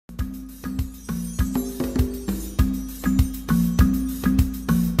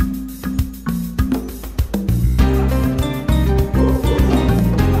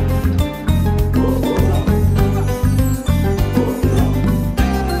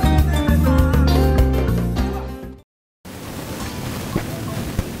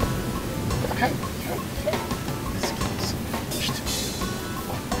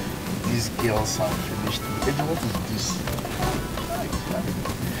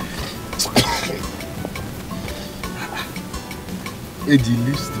Eddie,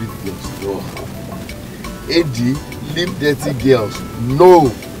 leave street girls. No. Eddie, leave dirty girls.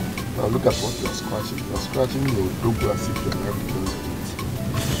 No. Now look at what you're scratching. You're scratching your dog as if you're not because of it.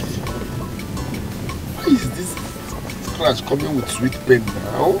 Why is this scratch coming with sweet pain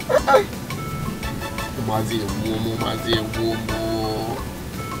now?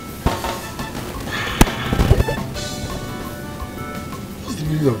 What's the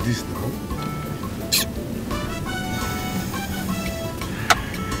meaning of this now?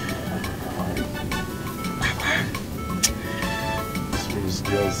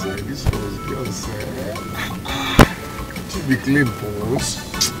 This was girls. To be clean, boss.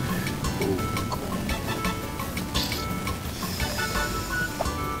 Oh God.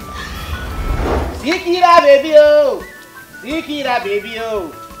 Sikira baby oh, Sikira baby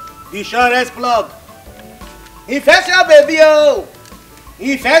oh, the shortest plug. Infection baby oh,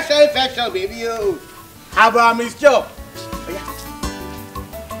 infection baby oh. How about Miss Joe?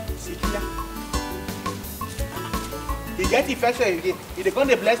 He get infection again. He dey come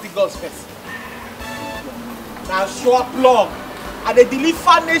dey bless the gods first. Now sure plug. And they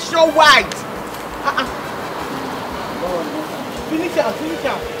deliver nationwide. Finish am.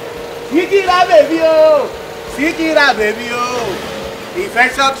 Sikira baby oh.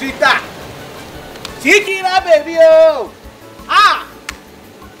 Infection treater. Sikira baby oh.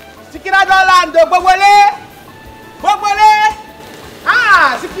 Sikira don land o gbogbole.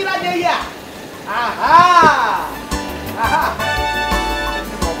 Sikira dey here. Aha.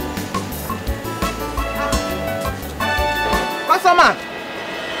 Customer.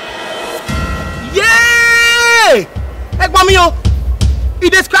 Yay! Egbomiyo. He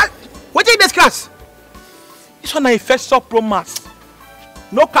dey scratch. What did he dey scratch? This one na infection pro mass.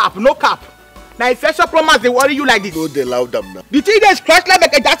 No cap. Na infection pro mass dey worry you like this. No, they loud them now. The thing dey scratch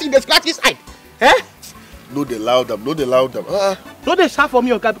like a dirty dey scratch inside. Eh? No, they loud them. No, they shout for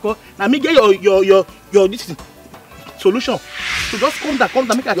me, okay? Because now me get your this thing. Solution. So just calm down,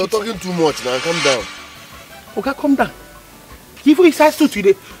 make You're talking too much now, calm down. Okay, calm down. Even his size suit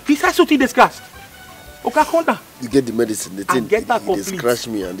today. His size suit is scratched. Okay, calm down. You get the medicine, the thing. Get that they scratch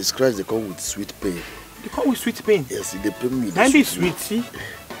me, and the scratch they come with sweet pain. They come with sweet pain? Yes, they pain me. Then be sweetie.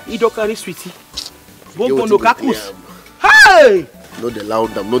 Edochie sweetie. Go no kakus. Hey! No, they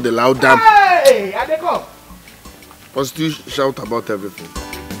loud them. Hey! I dey come. Must you shout about everything?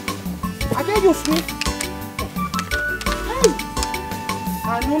 I get you sweet.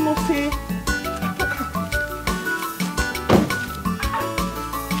 I don't know, say.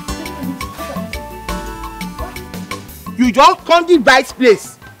 You just come to the right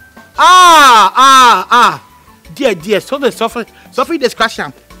place. Dear. So the suffer the scratch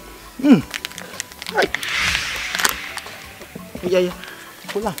am. Yeah.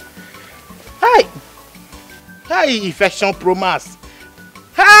 Hold on. Hey, infection pro mass.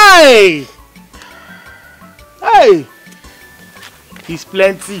 Hey. It's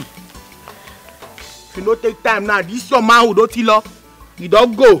plenty. If you don't take time now, this your man who don't tell her, you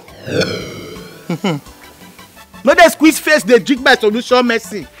don't go. No, they squeeze face, they drink my solution,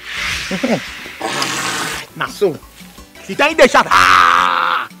 mercy. Now so, the time they shout,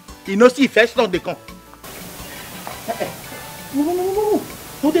 you know see infection they come.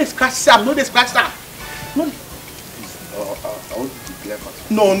 No, they scratch Sam, No. I want you to clear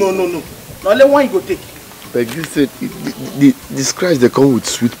fast. No. Now let one you go take. But you said the scratch they come with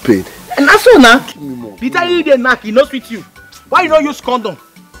sweet pain. And that's all now. Give me more. The time you dey knack, he no sweet you. Why you don't use condom?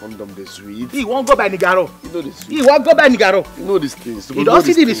 Condom they sweet. He won't go by Nigaro. You know the sweet. He won't go by Nigaro. You know these things. You don't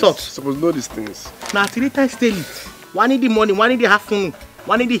see the results. Suppose know these things. Now 3 times daily. One in the morning, one in the afternoon,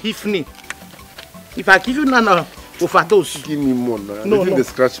 one in the evening. If I give you now, overdose. Give me more now. No. They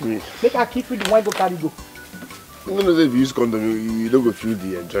scratch me. Make I keep you the one go carry go. You know if you use condom, you don't go feel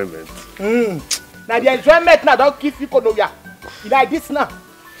the enjoyment. Now the enjoyment now don't keep you condom. You like this now.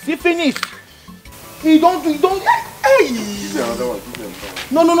 See finish. You don't. Hey. Give me another one.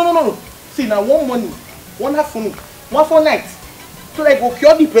 No. See now one morning, one afternoon, one for night. So like go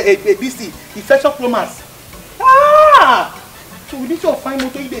cure the this thing, infection pro mass. So with this your fine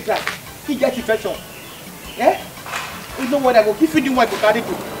motor you dey drive, he get infection. Yeah? You know what I go give you the one to carry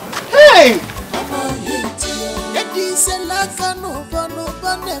go. Hey!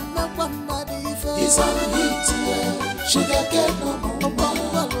 He's on heat, sugar cane no more.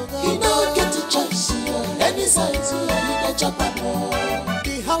 He don't get a chance, any size, he chop more.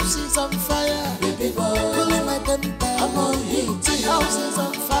 The house is on fire, baby boy. Pulling my temper, I'm on heat. The house is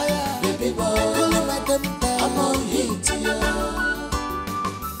on fire, baby boy. Pulling my temper, I'm on heat.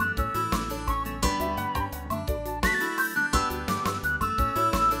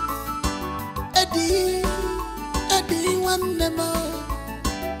 Eddie, one nemo.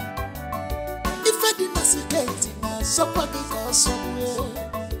 If Eddie Nasigate, somebody goes somewhere.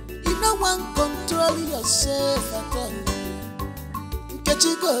 You know one control yourself at all. Get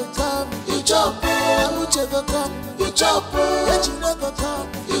you go come, you jump, Alichi go come, you jump, get you go come,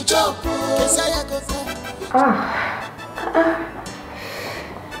 you jump, Kesaya go come.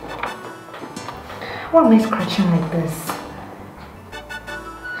 Why am I scratching like this?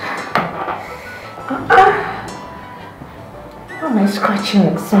 Why am I scratching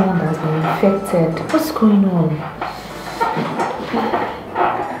like someone that's been infected? What's going on?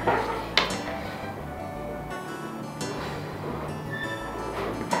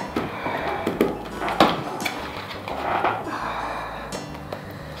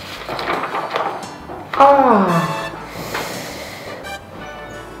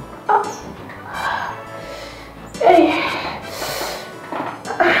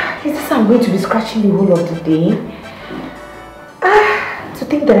 I'm going to be scratching the whole of the day. To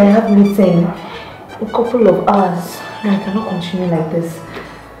think that I have meeting in a couple of hours. No, I cannot continue like this.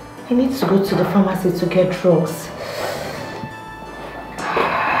 I need to go to the pharmacy to get drugs.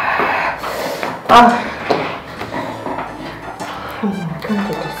 I can't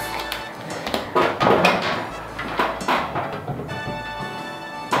do this.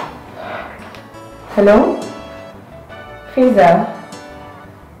 Hello? Fiza?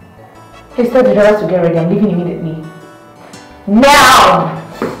 Please tell the drivers to get ready. I'm leaving immediately. Now!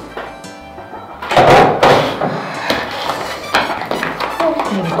 Oh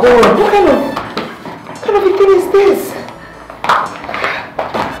my god, what kind of a thing is this?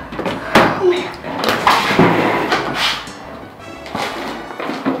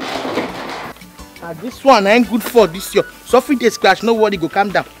 This one ain't good for this year. Suffering the scratch, no worry, go calm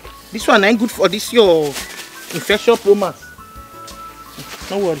down. This one ain't good for this your infection promise.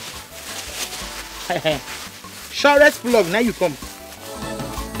 No worry. Shortest plug, now you come.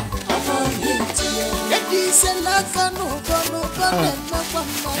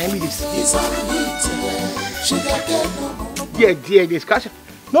 Yeah, the scratch.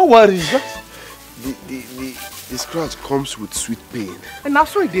 No worries. The scratch comes with sweet pain. And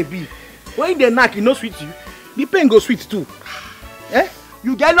that's why they be. When they knock, you know sweet you. The pain goes sweet too. Eh?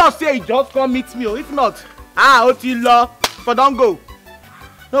 You get lost say you just come meet me. If not, Otilo, but don't go.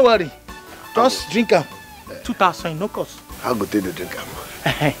 No worry. Just drink them. 2,000, no cost. How go take the drink them?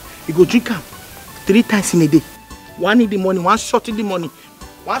 You go drink them 3 times in a day. 1 in the morning, 1 shot in the morning,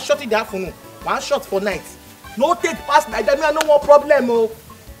 1 shot in the afternoon, 1 shot for night. No take past night. That means I no more problem. Oh.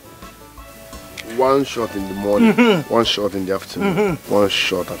 1 shot in the morning, 1 shot in the afternoon, 1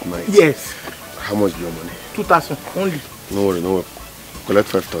 shot at night. Yes. How much be your money? 2,000 only. No worry, no worry. Collect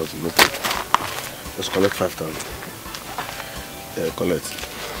 5,000. No problem. Just collect 5,000. Yeah, collect.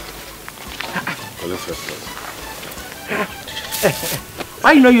 Collect 5,000.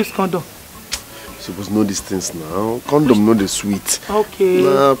 Why you not use condom? Suppose know these things now. Condom know the sweet. Okay.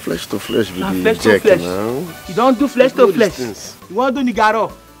 Nah, flesh to flesh with the flesh jack to flesh. now. You don't do flesh to flesh. Things. You want to do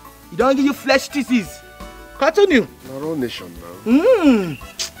nigaro. You don't give you flesh disease. Continue. Our own nation now.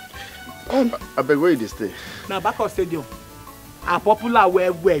 I beg where you stay. Now back of stadium. A popular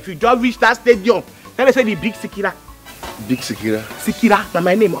where if you just reach that stadium, then they say the big Sikira. Big Sikira. Sikira. Now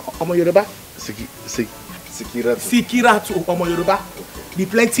my name Omo Yoruba. Sikira. Sikira to Omo Yoruba. The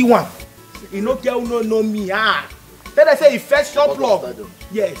plenty one. You know girl no know me. Then they say first shop plug.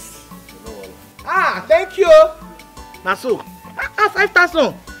 Yes. Thank you. Now so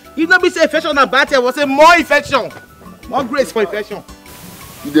 5,000. If not be say infection and bad, I will say more infection. More grace for infection.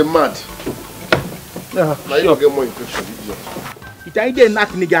 You dey mad. Now you get more infection, idiot. You can't get knock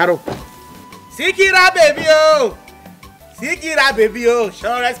nigaro. Sikira baby oh. Sikira baby oh.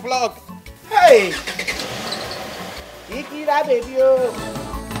 Shortest plug. Hey. Sikira baby oh.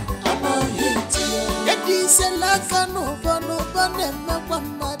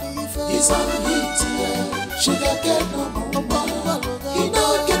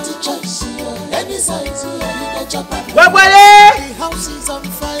 The house is on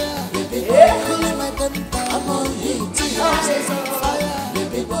fire. Baby boy, cooling my temper. I'm on heat. The house is on fire.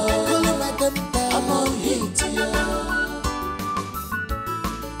 Baby boy, cooling my temper. I'm on heat.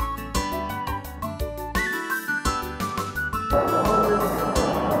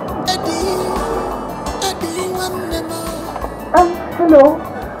 Eddie, one nemo. Hello.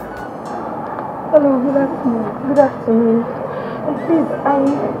 Hello, good afternoon. Good afternoon. Please,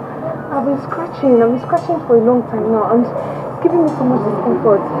 I've been scratching for a long time now, and it's giving me so much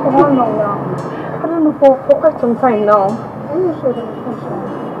discomfort. For how long now? I don't know, for quite some time now. Are you sure it's infection?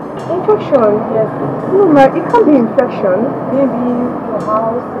 Infection? Yes. No, ma, it can't be infection. Maybe your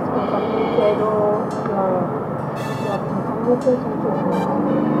house is contaminated or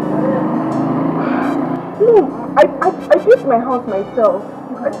No, I built my house myself.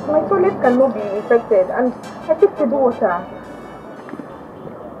 My toilet cannot be infected, and I fixed the water.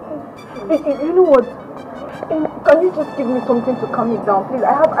 You know what? Can you just give me something to calm me down, please?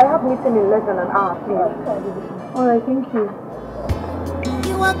 I have meeting in less than an hour, please. Alright, thank you.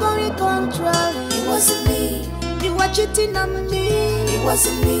 You are going contrary. It wasn't me. You were cheating on me. It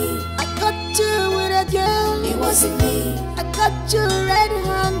wasn't me. I got you with a girl. It wasn't me. I got you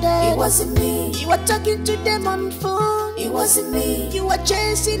red-handed. It wasn't me. You were talking to them on phone. It wasn't me. You were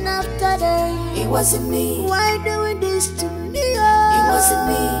chasing after them. It wasn't me. Why doing this to me? It wasn't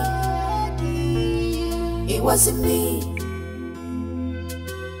me. It wasn't me.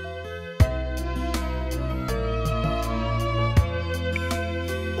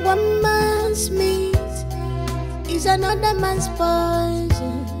 One man's meat is another man's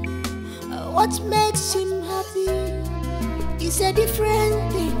poison. What makes him happy is a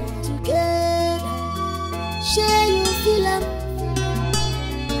different thing together. Share you feel him,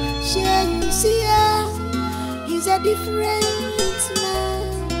 share you see her. He's a different man.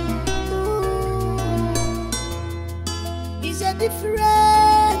 Ooh. He's a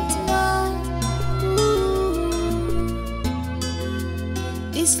different man. Ooh.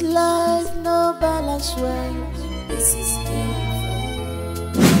 This life no balance well. This is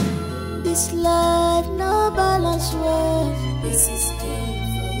painful. This life no balance well. This is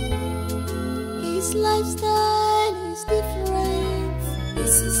painful. His lifestyle is different.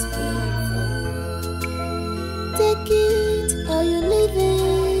 This is painful. Take it or you leave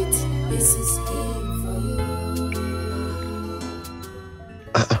it. This is painful.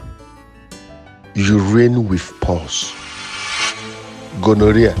 You reign with pause.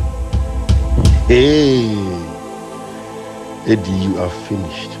 Gonorrhea. Hey, Eddie, you are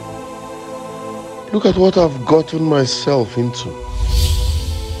finished. Look at what I've gotten myself into.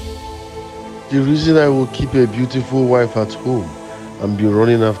 The reason I will keep a beautiful wife at home and be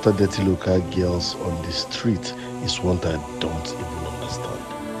running after dirty local girls on the street is one I don't even understand.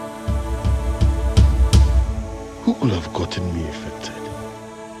 Who could have gotten me affected?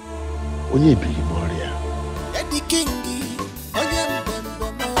 Onye Bigi Moria. Eddie Kingi, Onye Mbembo.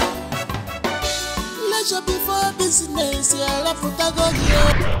 Leisure before business, yeah, la putagonia.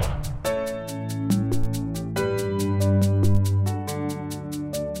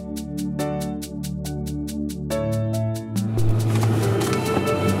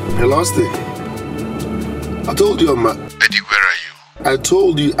 I lost it. I told you I'm Eddie, where are you? I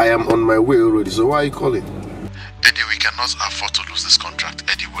told you I am on my way already, so why are you calling? Eddie, we cannot afford to lose this contract.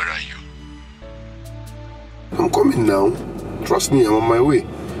 Eddie, where are you? I'm coming now. Trust me, I'm on my way.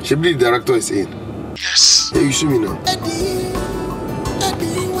 Shibli, the director is in. Yes. Yeah, you see me now. Eddie,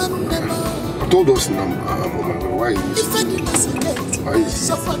 I told us now I'm on my way. Why are you? Why is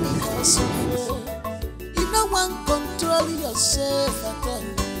you know one control yourself at all.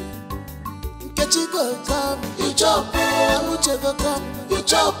 You go come, you jump, Amuche go come, you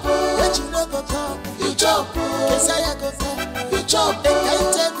jump, Echino go come, you jump, Kesaya go come, you jump,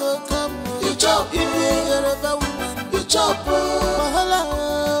 Ekaite go come, you jump, if you Yoruba woman, you jump, Wahala,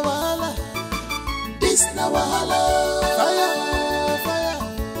 wahala, this na wahala, fire, fire,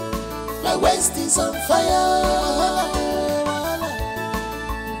 my waist is on fire, wahala, wahala,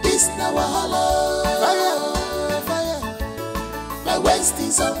 this na wahala, fire, fire, my waist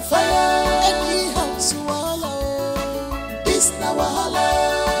is on fire.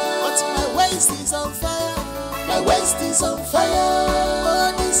 But my waist is on fire. My waist is on fire.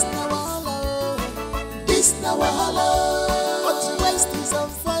 Oh, this na wahala. This na wahala. But my waist is on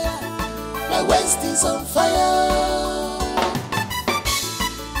fire. My waist is on fire.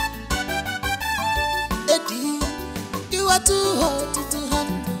 Eddie, you are too hot to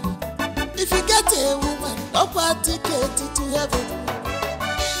handle. If you get a woman, up a ticket to heaven.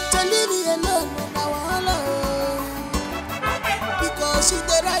 To leave me alone when I wahala. She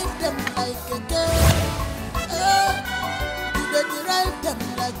derive them like a girl. You derive them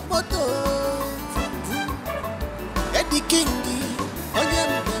like moto. Eddie Kingi, Onye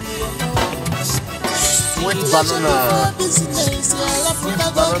Mbembo. Sweet banana. Sweet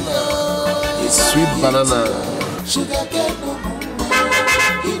banana. Sweet banana. Sugar cane no more.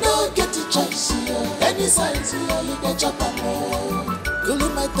 You don't get a choice here. Any size here, you get chop more. Cool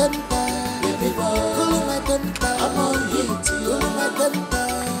my temper, baby boy. Cool my temper. I'm on heat, cool my temper,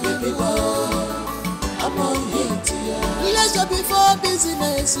 baby boy. I'm on heat, yeah. Leisure before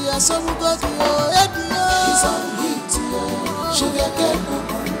business, yeah. So we go to your head, yeah. He's on heat, yeah. Sugar cane no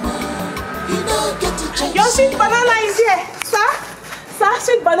more. You don't get a chance. Your sweet banana is here, sir. Sir,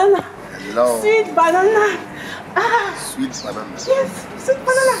 sweet banana. Hello. Sweet banana. Sweet banana. Yes, sweet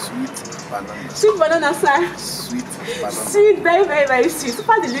banana. Sweet banana. Sweet banana, sir. Sweet banana. Sweet, very, very, very sweet.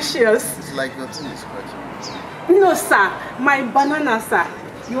 Super delicious. It's like your tongue is scratching. No, sir. My banana, sir.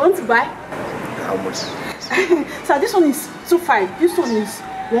 You want to buy? How much? Sir, this one is 2.5. This one is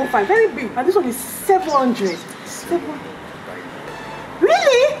 1.5. Very big. And this one is 700. 700.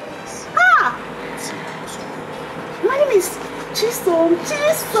 Really? Ah! My name is Chizzy.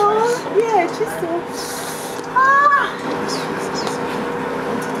 Yeah, Chizzy. Ah!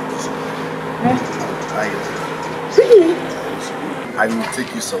 Really? I will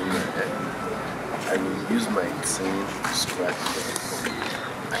take you somewhere. I will use my tongue to scratch them.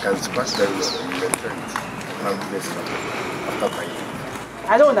 I can scratch them with I'll do this after buying.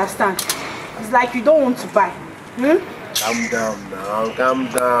 I don't understand. It's like you don't want to buy. Hmm? Calm down now, calm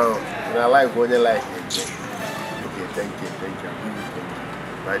down. And I like when you like it. Okay, thank you.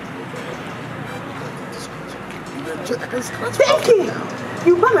 I'll give you 20. Right, I can scratch. Thank you.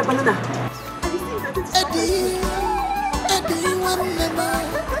 You buy my banana. Eddie, one member.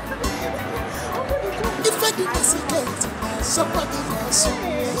 If I didn't see it, somebody else.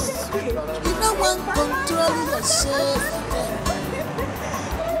 You know one control yourself.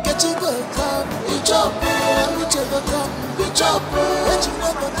 Get you go come, you jump, you go come, you jump, get you go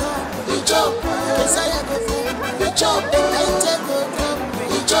come, you jump, cause I go come, you jump, and I go come,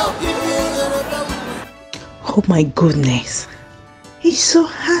 you jump, you go come. Oh my goodness, he's so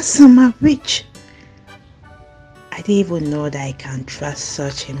handsome and rich. I didn't even know that I can trust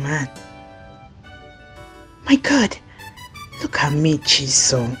such a man. My God, look at me,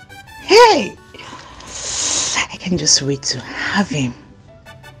 Chizzy. Hey! I can just wait to have him.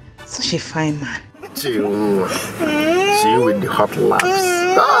 Such a fine man. She with the hot laughs.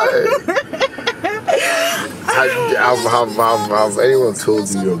 Have anyone told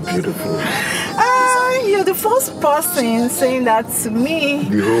you you're beautiful? You're the first person saying that to me.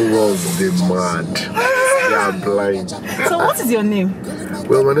 The whole world's mad. They are blind. So what is your name?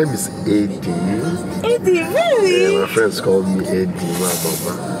 Well, my name is Eddie. Eddie, really? Yeah, my friends call me Eddie.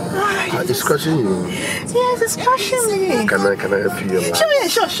 It's scratching you. Yes, it's crushing me. Can I help you?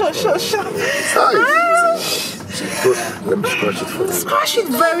 Sure. Let me scratch it for you. Scratch it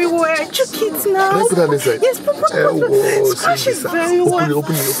very well. Check it now. Let's put that inside. Yes, put. Scratch it very well.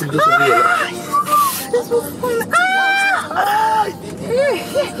 Open it. Just open your light.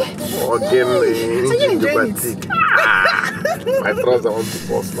 Again, my trousers want to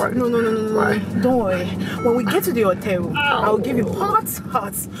bust. No. Don't worry. When we get to the hotel, I'll give you hot.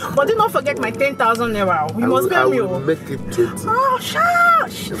 But do not forget my 10,000 naira. You must pay me. I will make it 20. Oh,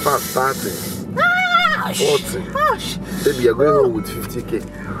 shush. In fact, 30. 40. Hush. Baby, you're going home with 50k.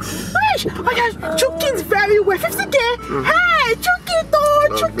 Hush. Chook it very well. 50k. Hey, chook it.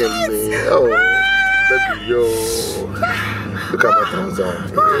 Oh, baby, yo. Look at my trouser.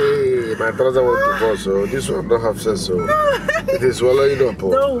 Hey, my trouser want to fall, so this one don't have sense, so it is swallowing up.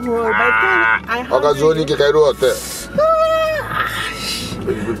 Don't worry, I have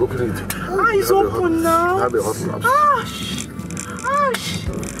Baby, open it. It's open now. Have a hot laps.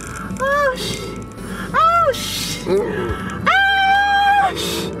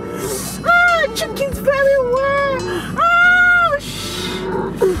 Chicken's very well.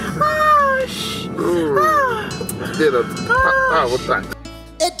 What's that?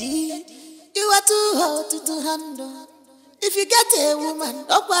 Eddie, you are too hot to handle. If you get a woman,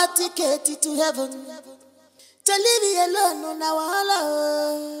 up a ticket to heaven. To leave you alone now,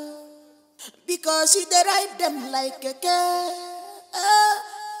 because you derive them like a car.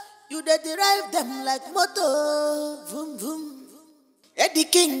 You derive them like motor. Vroom vroom. Eddie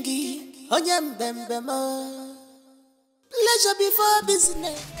Kingi, Onyem Bembema. Pleasure before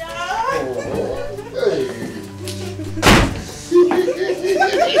business.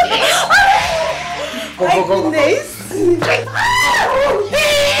 My goodness.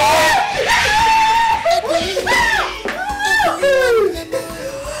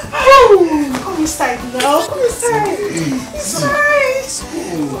 Come inside now. Come inside. It's nice. Oh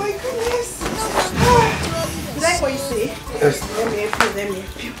my goodness. You like what you say? Yes. Let me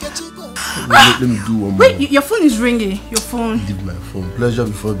help you. Let me do one more. Wait, your phone is ringing. Your phone. Leave my phone. Pleasure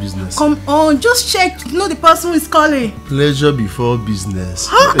before business. Come on, just check. You know the person who is calling. Pleasure before business.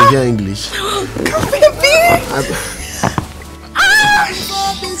 Huh? You hear English? Come, baby.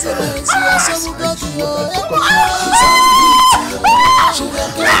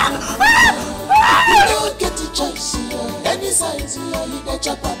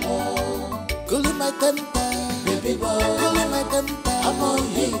 Cooling my temper, baby boy. Cooling my temper, I'm on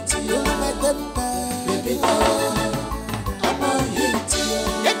heat. Cooling my temper, baby boy. I'm on heat.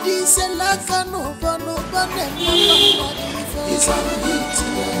 Eddie say like no bono. It's on heat,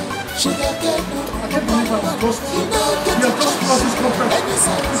 sugar cane no more. I can't believe I was lost. We have just lost this contract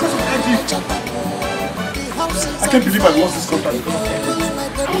because of Eddie. I can't believe I lost this contract because of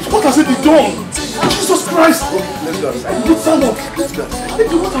Eddie. What has Eddie done? Jesus Christ! Let's go. Good someone.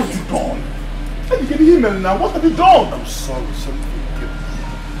 Eddie, what have you done? Eddie, can you hear me now? What have you done? I'm sorry, something came.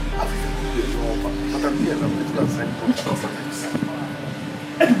 But I'm here now. Let's go and sign. Which contract have you signed?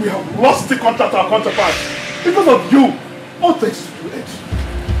 Eddie, we have lost the contract to our counterpart because of you. All thanks to you, Eddie.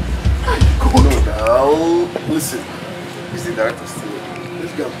 No, now, listen. Is the director still?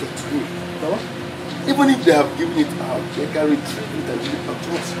 Let's go and talk to him. No? Even if they have given it out, they can retrieve it and give it back to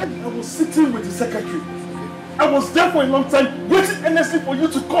us. I was sitting with the secretary. I was there for a long time, waiting earnestly for you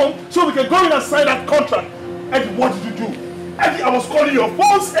to come so we can go in and sign that contract. Eddie, what did you do? Eddie, I was calling your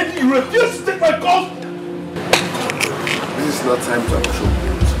phones. Eddie, you refused to take my calls. This is not time to show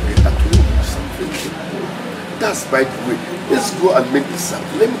games. I told you something. That's by the way. Let's go and make this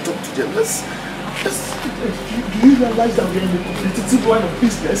happen. Let me talk to them. Let's... Do you realize that we're in a competitive line of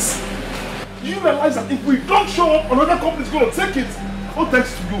business? Do you realize that if we don't show up, another company is going to take it? Oh,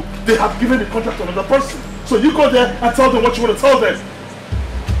 thanks to you, they have given the contract to another person. So you go there and tell them what you want to tell them.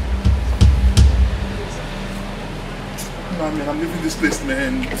 Nah, man, I'm leaving this place,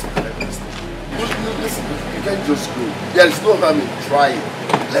 man. Listen, you can't just go. There is no harm in trying.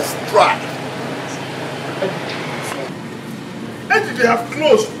 Let's try. Eddie, they have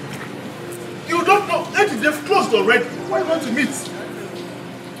closed. You don't know. Eddie, they've closed already. Why are you going to meet?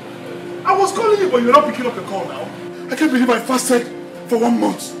 I was calling you, but you're not picking up the call now. I can't believe I fasted for 1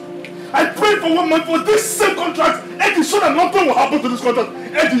 month. I prayed for 1 month for this same contract. Eddie, so that nothing will happen to this contract.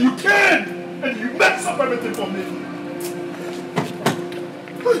 Eddie, you can. Eddie, you mess up everything for me.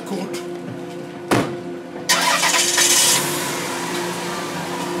 My God.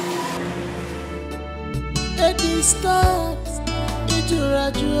 Eddie, stop.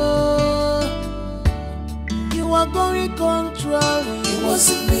 You are going contrary. It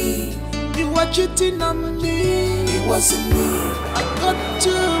wasn't me. You were cheating on me. It wasn't me. I got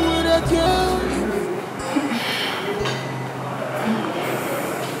you with a girl.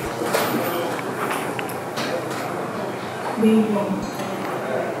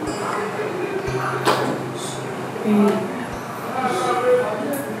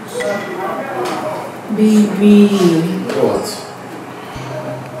 Baby. What?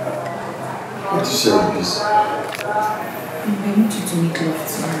 What you say with this? I want you to make love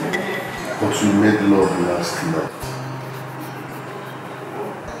to me. But you made love last night.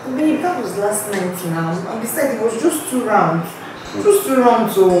 Babe, that was last night now. And besides, it was just 2 rounds. Just 2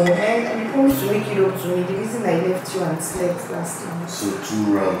 rounds, oh. And you promised to make it up to me. The reason I left you and slept last night. So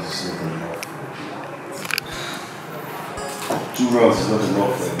 2 rounds is not enough. 2 rounds is not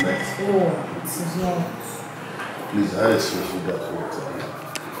enough for a night. No, it is not. Please, I had a stressful day at work today.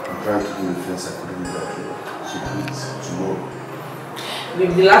 I'm trying to do the things I couldn't do at work. So please, tomorrow.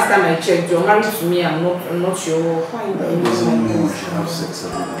 Babe, the last time I checked, you're married to me. I'm not sure. Why you That doesn't mean we should have sex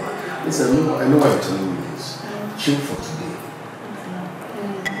every day. Listen, I know why I'm telling you this. Chill for today.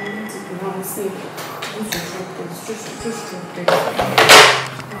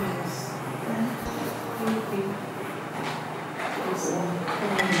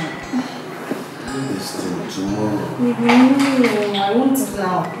 This thing tomorrow. No, I want it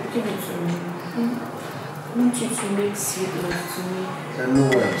now. Give it to me. I want you to make sweet love to me. I know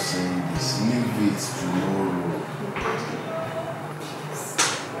why I'm saying this. Leave it tomorrow.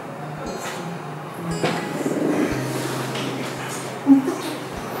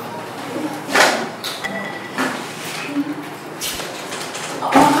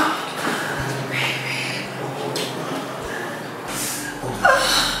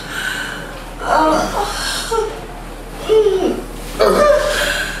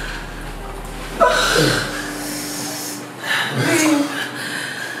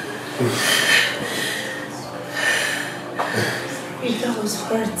 That was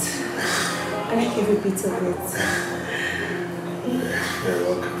hurt. I like every bit of it. You're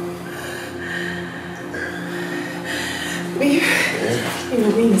welcome. Babe,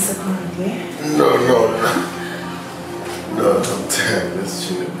 you're being a second round, yeah? No, I'm tired. Let's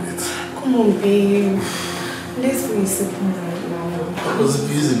chill a bit. Come on, babe. Let's go a second right now. I was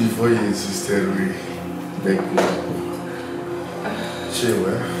busy before you insisted we make love. Chill, eh?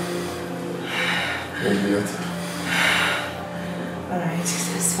 Maybe not. Alright,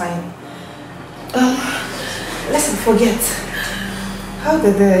 that's fine. Let's forget. How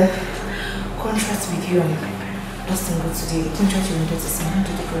did the contract with you and Austin go today? The contract you wanted to sign, how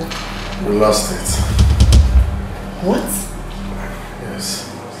did it go? We lost it. What? Yes.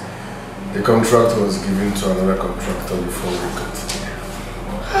 The contract was given to another contractor before we got here.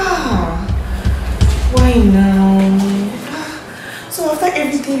 Why now? So after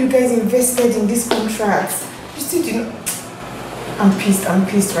everything you guys invested in this contract, you still didn't... I'm pissed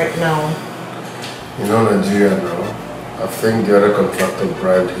right now. You know Nigeria now. I think the other contractor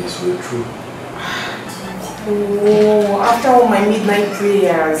bribed his way through. Oh, after all my midnight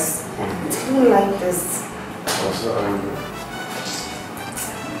prayers. I don't like this. I'm so angry.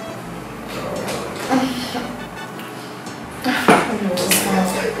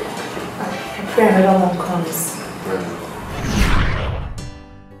 I pray another one comes.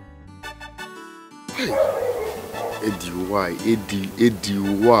 Hey, Eddie, why? Eddie,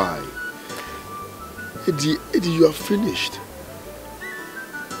 why? Eddie, you are finished.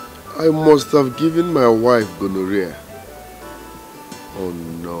 I must have given my wife gonorrhea. Oh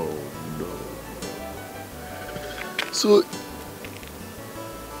no. So,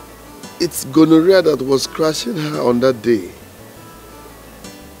 it's gonorrhea that was crashing her on that day.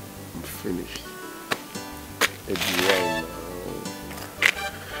 I'm finished. Eddie, why now?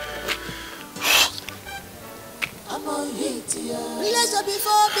 I'm on hit, yeah. Pleasure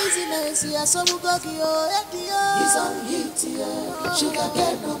before business, yeah. So we go to your Eddie. He's on hit, yeah. Sugar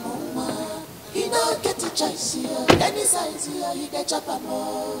get no more. He don't get to choice, yeah. Any size, yeah. He get chop and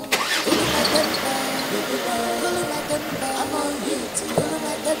more. I'm on hit,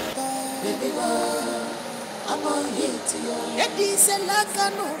 baby boy. I'm on hit, yeah. Eddie said like a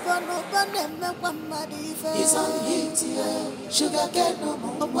no, he's on hit, yeah. Sugar get no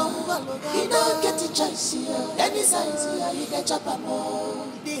more. He don't get to choice, yeah. Any size, yeah. He get chop and more.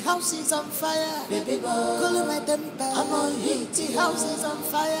 The house is on fire, baby boy. Cool my temper. I'm on hit. The house is on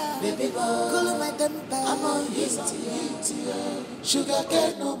fire, baby boy. Cool my temper. I'm on hit, yeah. Sugar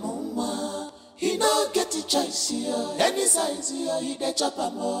get no more. He don't get to choice, yeah. Any size, yeah. He get chop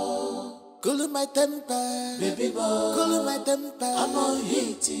and more. Cool my temper, baby boy. Cool my temper. I'm on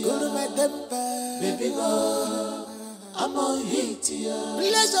hit, yeah. Cool my temper, baby boy. I'm on hit, yeah.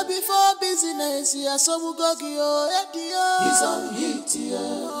 Pleasure before business, yeah. So we go to your Eddie. He's on hit,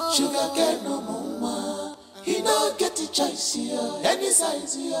 yeah. Sugar get no more. He don't get to choice, yeah. Any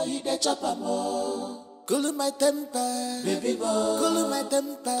size, yeah. He get chop and more. Cool my temper, baby boy. Cool my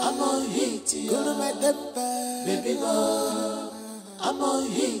temper. I'm on hit, yeah. Cool my temper, baby boy. I'm on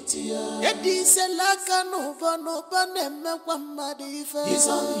hit, yeah. Eddie said like a no, he's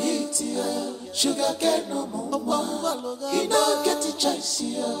on hit, yeah. Sugar get no more. He don't get to choice,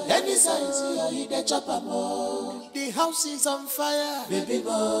 yeah. Any size, yeah. He get chop and more. The house is on fire, baby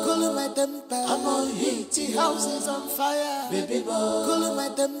boy. Cool my temper. I'm on hit. The house is on fire, baby boy. Cool my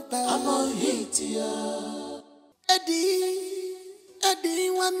temper. I'm on hit, yeah.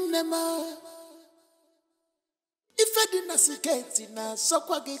 Eddie, one nema. If I didn't get in so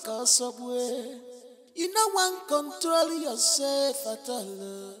quaggy subway, you know one control yourself at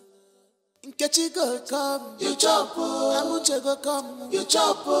all. In Ketchy go come, you chop. Amuche go come, you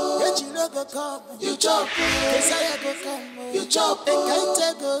chop. Ejiro go come, you chop. Kesaya go come, you chop.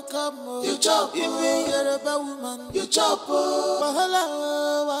 Ekaite go come, you chop. Even Yoruba woman, you chop. Wahala.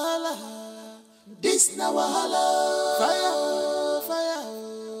 This na wahala. Fire.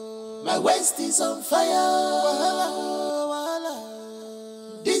 My waist is on fire. Wahala.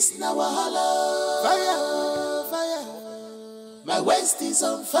 This na wahala. Fire. My waist is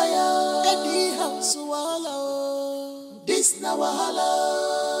on fire. Eddie house wahala. This na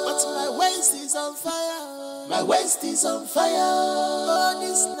wahala. But my waist is on fire. My waist is on fire. Oh,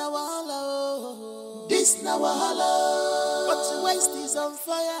 this na wahala. This na wahala. But my waist is on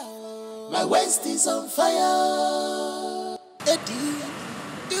fire. My waist is on fire. Eddie,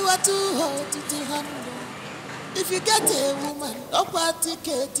 you are too hot to handle. If you get a woman, up a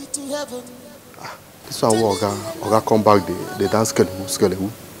ticket to heaven. This one Oga come back, they dance skelewu.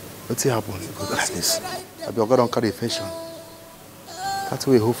 What's happening like this? I be Oga don't carry fashion. That's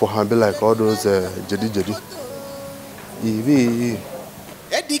why we hope for her be like all those jedi.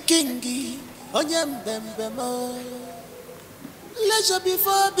 Eddie Kingi, Onyembembemo. Leisure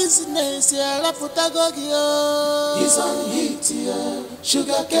before business, yeah, Raputagogio. He's on hit, yeah.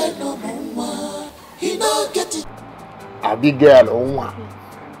 Sugar get no more. He don't get it. A big girl,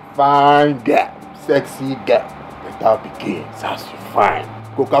 fine girl, sexy girl. Better begin, that's fine.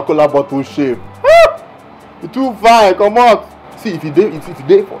 Coca-Cola bottle shape. You too fine, come on. See, if you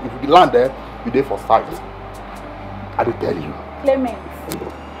land there, you there for sight. I will tell you.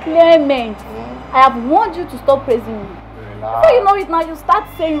 Clement, I have warned you to stop praising me. Before you know it now, you start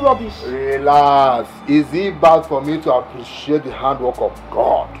saying rubbish. Relax. Is it bad for me to appreciate the handwork of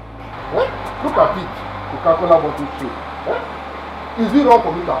God? Look at it. Coca-Cola bottle shape. Is it wrong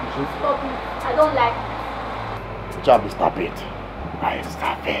for me to appreciate? Stop it. I don't like it. Jabby, stop it. I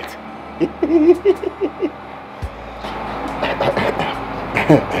stop it.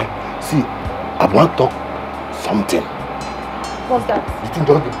 See, I want to talk something. What's that? You think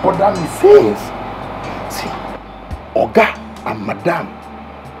don't bother me since? See, Oga and Madam,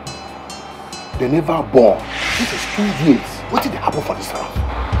 they never born. This is 2 years. What did happen for this house?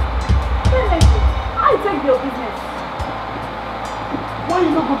 I take your business. Why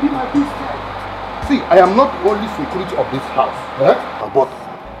you not gonna be my business? See, I am not only security of this house, but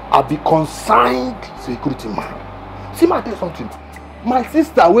I be consigned security man. See, I tell you something. My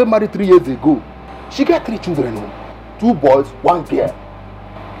sister, we married 3 years ago. She got 3 children, 2 boys, 1 girl.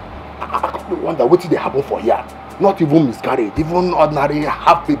 I can't wonder what did happen for here. Not even miscarriage, even ordinary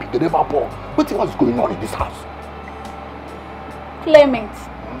half baby, they never born. What's going on in this house? Clement,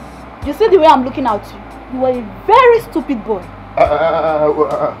 you see the way I'm looking at you. You are a very stupid boy.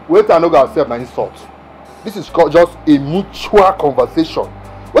 Wait, I know yourself my insult. This is called just a mutual conversation.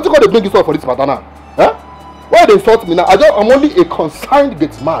 What you call they bring this up for this matter now? Huh? Why they insult me now? I'm only a consigned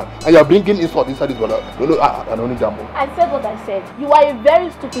gate man, and you're bringing insult inside this brother. No, I don't need that more. I said what I said. You are a very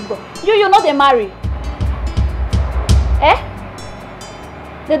stupid boy. You're not a marry. Eh?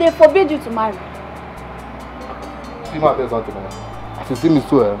 Did they forbid you to marry? See my tell something, man. As you see me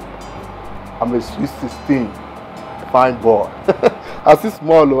so, I'm a sweet 16. Fine boy. I see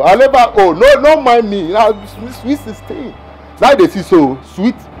small. I never no mind me. I'm sweet 16. Now they see so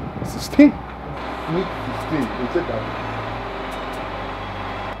sweet 16. Sweet 16. They said that.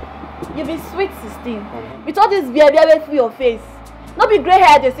 You be sweet 16. With all this beer through your face. Not be grey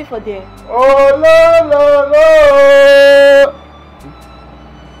hair they see for there. Oh no.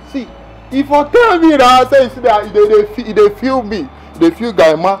 See, if you tell me that, say see that they feel me. They feel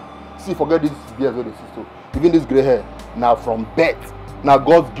guy man. See, forget this beer they see so. Even this grey hair, now from birth, now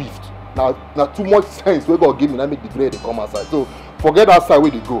God's gift. Now too much sense we God give me, now make the grey they come outside. So forget that side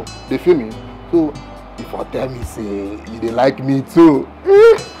where they go. They feel me. So if I tell me say they like me too.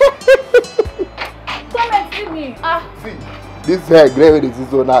 Come and see me. See, this hair grey where they see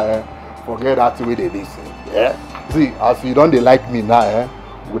so now, forget that way they listen. Yeah. See, as you don't they like me now,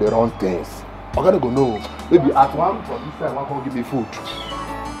 with the wrong things. I gotta go know. Maybe at one from this time, one can give me food.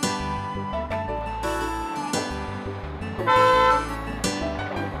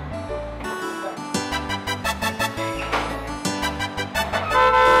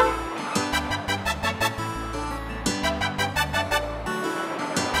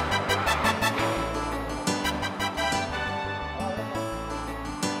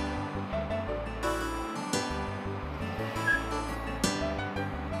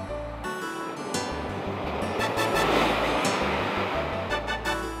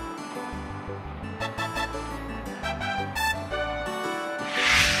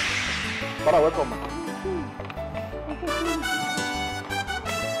 Welcome.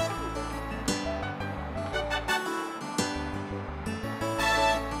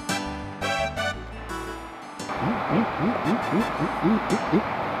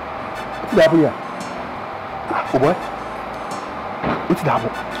 What's the apple here? Oh boy. What's the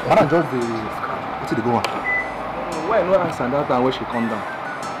apple? Why not just the scratch? What's the go on? Why no answer that time when she come down?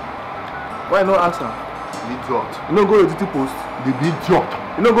 Why no answer? Idiot. You no go to the post. The big idiot.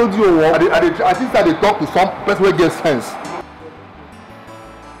 You no go do your work. I think that they talk to some person who gets sense.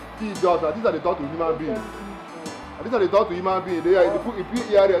 Idiot. I think that they talk to human beings. I think that they talk to human beings. They are put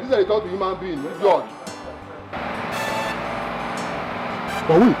area. I think that they talk to human beings. Idiot.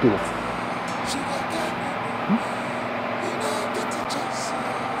 But wait, though.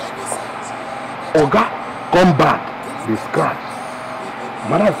 Oga, come back. They scratch.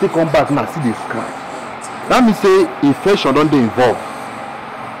 Madam say come back now. See they scratch. That means say infection don't they involve.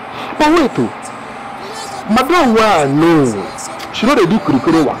 But wait, though. Madam, where I know, she know they do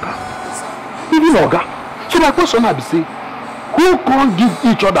kurikuri waka. Even Oga. So my question now be say, who can't give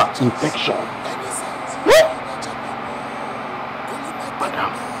each other infection?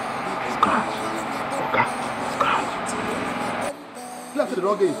 Madam, scratch. Oga, scratch. You have to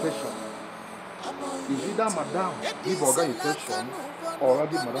don't get infection. Is either Madam give Oga infection or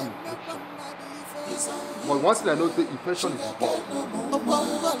Oga give Madam infection? But one thing I know is infection is involved.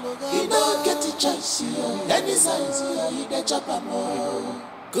 You don't get a choice. Any size, you get chop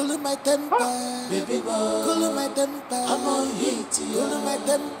cool my temper, baby boy. Cool my temper, I'm on heat. Cool my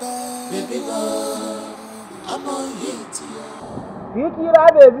temper, baby boy. I'm on heat. Tikira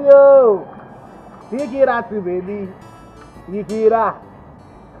baby oh, Tikira to baby, Tikira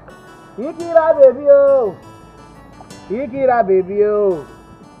baby oh, Tikira baby oh.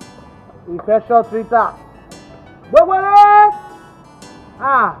 Infection treater. Gbogbo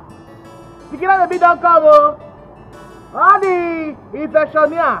Ah, Sikira baby don't come, oh. All the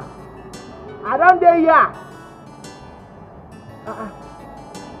infection here. I don't dare here.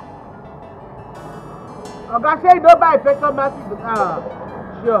 Oga say you don't buy infection massive.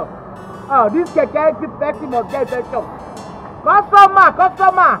 Sure. Oh, this keke person must get infection. Customer.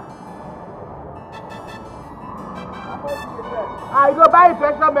 You go buy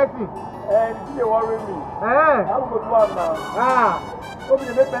infection medicine. This dey worry me. How we go do am now? Hope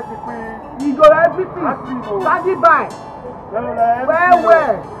you make person free. You go everything. Sandy buy.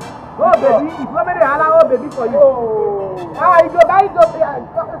 Well. Oh baby, if you want me to holla, oh baby for you. You go buy, you go pay. I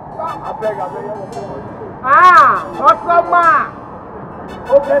beg. Customer.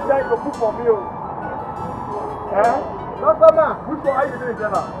 Okay, then you go cook for me. Customer. Which one are you doing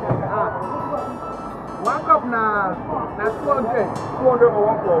now? 1 cup na 200. 200 for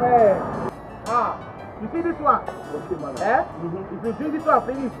 1 cup. You see this one? Okay, man. If you drink this one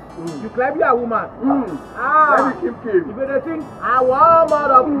finish, you climb your woman. Let me keep. You better think, I want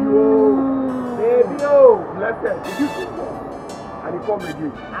more of you. Baby, Listen, if you keep on, and you come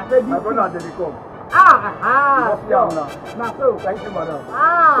again. I said my brother and then he come. Now. So. Thank you, madam.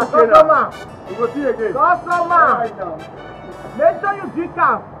 Okay, customer. We go see again. Customer. Right now. Make sure you drink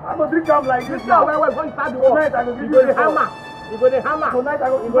am. I go drink am like this now. Well, before you start the work. Tonight I go give you the hammer. You go the hammer. Tonight I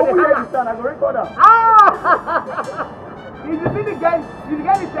go the hammer. I go record am. If you see the girl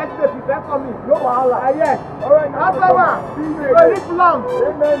is text me, prepare for me. No wahala. Yes. Alright, now. Customer. You go live long.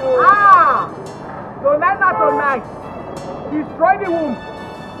 Amen. Tonight. Destroy the womb.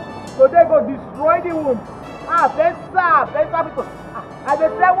 Today go destroy the womb. First people. I dey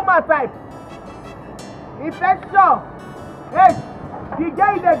say woman type. Infection. Hey, the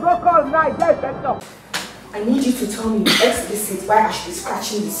guy they go call now, get infection. I need you to tell me explicit why I should be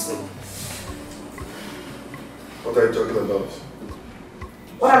scratching this way. What are you talking about?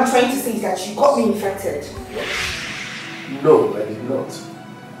 What I'm trying to say is that you got me infected. No, I did not.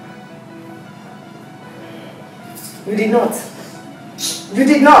 You did not. You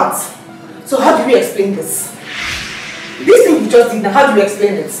did not. So how do we explain this? This thing you just did now, how do you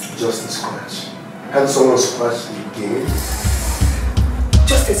explain it? Just a scratch. Had someone scratch the game?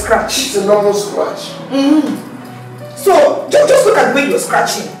 Just a scratch. It's a normal scratch. So, just look at the way you're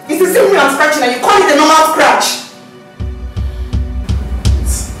scratching. It's the same way I'm scratching and you call it a normal scratch.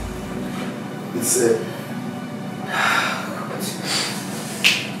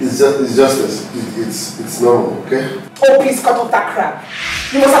 It's normal, okay? Oh, please cut off that crap.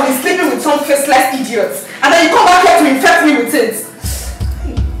 You must have been sleeping with some faceless idiots. And then you come back here to infect me with it.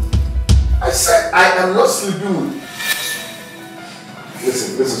 I said I am not sleeping with.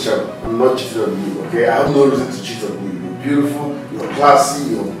 Listen, Sharon. I'm not cheating on you, okay? I have no reason to cheat on you. You're beautiful, you're classy,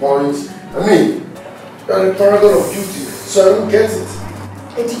 you're on point. I mean, you're a paragon of beauty, so I don't get it.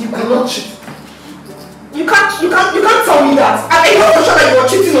 Eddie, you cannot cheat. You can't tell me that. I know for sure that you are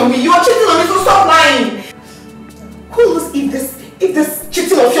cheating on me. You are cheating on me, so stop lying. Who knows if this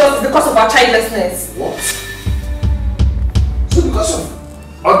cheating of yours is because of our childlessness? What? So because of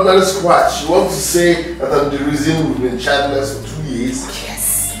ordinary scratch, you want to say that I'm the reason we've been childless for 2 years?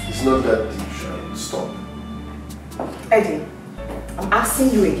 Yes. It's not that deep, Sharon. Stop. Eddie, I'm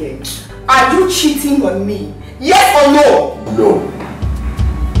asking you again. Are you cheating on me? Yes or no? No.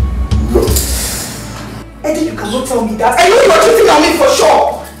 Eddie, you cannot tell me that. I know you're cheating on me for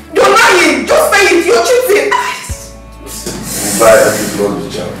sure. You're lying. Just say it. You're cheating. Why have you blown the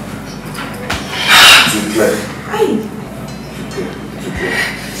child? To play.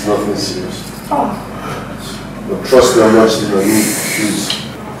 It's nothing serious. But trust me, I'm not cheating on you. Please.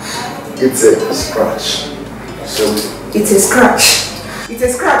 It's a scratch. So. It's a scratch. It's a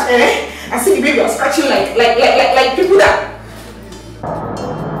scratch, eh? I see the baby are scratching like people that.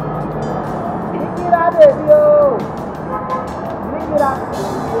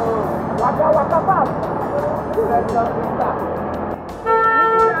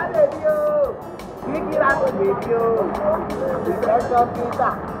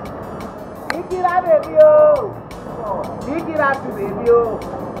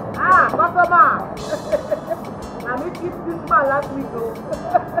 Customer. I meet this man last week.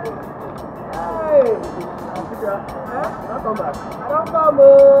 Hey. Don't come back. I don't come.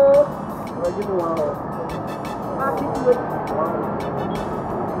 I'll give you 1 hour. I'll keep you waiting.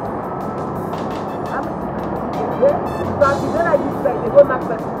 So if you don't like this place, you go knock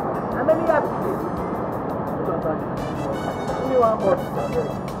person. How many years? Give me 1 horse.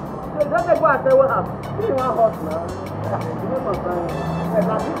 So don't go and say what happened. Give me 1 horse now. Give me some time. Yes, I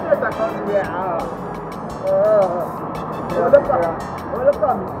think there's a country where look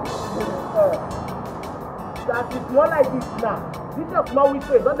at me. That is more like this now. This is small with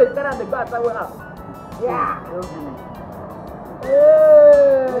face. Don't they carry on the glass? Yeah. Hey.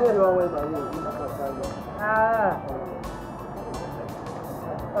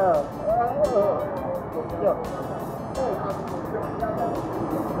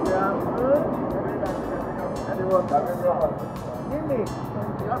 Give me.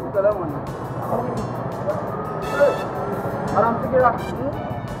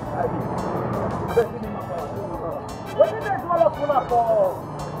 What did they call us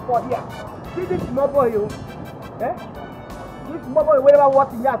for here? See this small boy, you? Eh? This small boy, whenever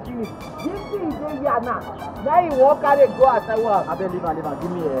watching here, finish. This thing is here now. Now you walk out and go outside. I believe,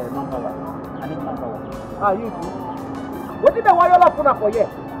 give me a manpower. I need manpower. Ah, you too? What did they want you for here?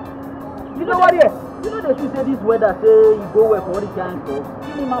 You know what here? You know they say this weather say you go where for all the time so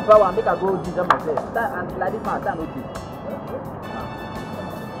give me manpower and make I go ginger myself. That and like this man, that no good.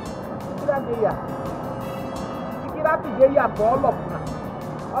 That area. You get the area for all of now.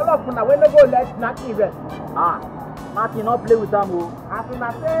 All of now when they go let Naki rest. Ah, Naki not play with them. As soon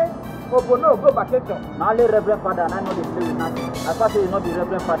as say, no go vacation. Now let Reverend Father and I know they play with Naki. As far as you not the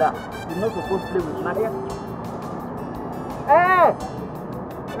Reverend Father, you not supposed to play with Naki. Eh!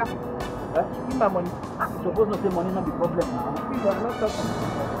 Give my money. I'm supposed to say money not be problem now. People are not talking.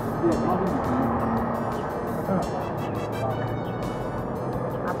 Yes, nothing.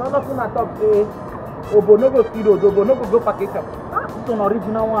 I thought of at top say, Obonogo Fido, Obonogo go package up. This is an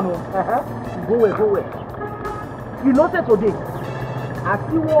original one. Go away. You know say today, I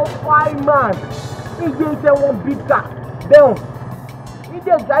see one fine man. He just say one big car. Down. He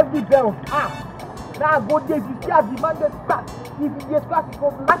just drive the down. Now go there, you see how the man just start. If you get class, you go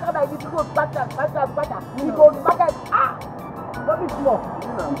back and I need to go back. You go back and what is small?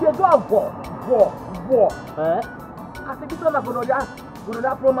 You just go and war. I said, this one is going to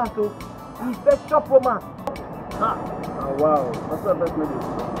romance. So he's best shop romance. Oh, wow. That's not very good.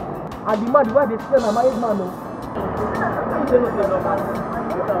 And the man, the way they spend a married man.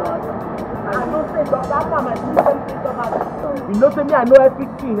 I don't say that my you know, say me, I know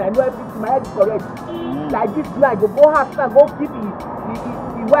everything. My head is correct. Like this guy, go have time, go keep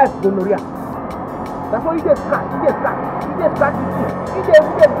the wife gonorrhea. That's why you just scratch. You just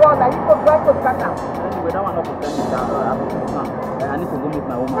go on like you go try to scratch now. Anyway, that one not to tell me that I need to go meet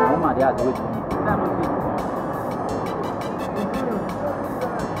my woman. My woman, they have to wait for me.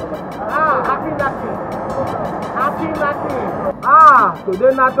 Happy nothing.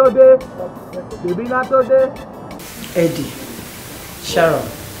 Today not today. Baby not today. Eddie, Sharon.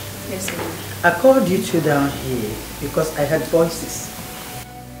 Yes, sir. I called you two down here because I heard voices.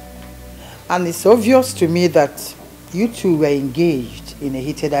 And it's obvious to me that you two were engaged in a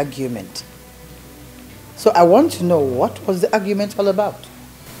heated argument. So I want to know, what was the argument all about?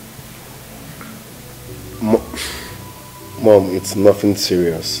 Mom, it's nothing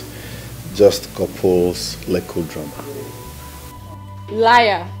serious. Just couples legal drama.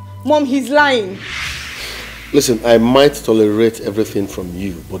 Liar. Mom, he's lying. Listen, I might tolerate everything from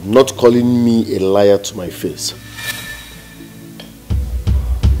you, but not calling me a liar to my face.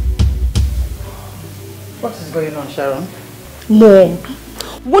 What is going on, Sharon? Mom,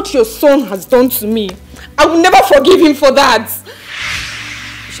 what your son has done to me, I will never forgive him for that.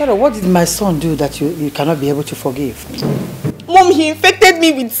 Sharon, what did my son do that you cannot be able to forgive? Mom, he infected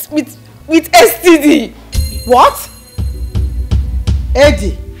me with STD. What?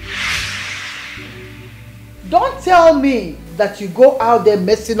 Eddie, don't tell me that you go out there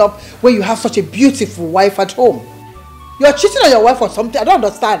messing up when you have such a beautiful wife at home. You're cheating on your wife or something? I don't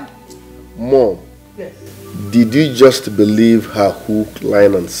understand. Mom, yes. Did you just believe her hook,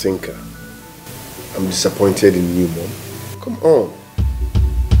 line and sinker? I'm disappointed in you, Mom. Come on.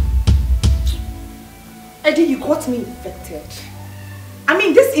 Eddie, you got me infected. I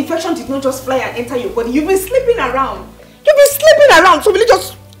mean, this infection did not just fly and enter your body. You've been sleeping around. So will you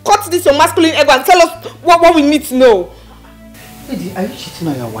just cut this your masculine ego and tell us what we need to know? Eddie, are you cheating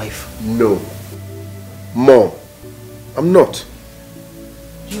on your wife? No. Mom, I'm not.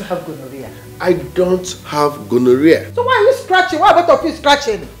 Do you have gonorrhea? I don't have gonorrhea. So why are you scratching? Why are both of you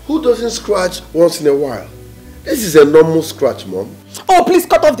scratching? Who doesn't scratch once in a while? This is a normal scratch, Mom. Oh, please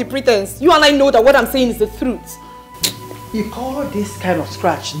cut off the pretense. You and I know that what I'm saying is the truth. You call this kind of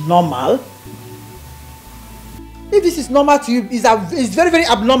scratch normal? If this is normal to you, it's very, very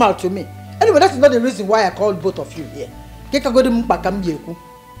abnormal to me. Anyway, that is not the reason why I called both of you here. I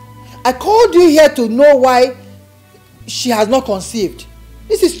called you here to know why she has not conceived.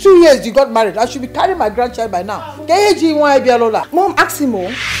 This is 2 years you got married. I should be carrying my grandchild by now. Mom, ask him more.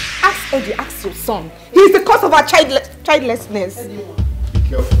 Ask Eddie, ask your son. He's the cause of our childlessness. Be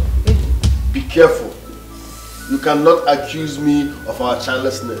careful. Be careful. You cannot accuse me of our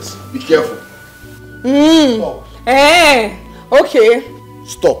childlessness. Be careful. Stop. Okay.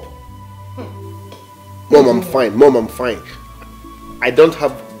 Stop. Mom, I'm fine. Mom, I'm fine. I don't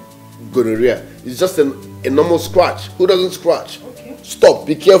have gonorrhea. It's just a normal scratch. Who doesn't scratch? Okay. Stop.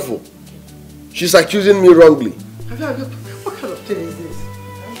 Be careful. She's accusing me wrongly. What kind of thing is this?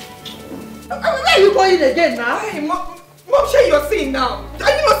 Where are you going again now? Hey, Mom, share your sin now.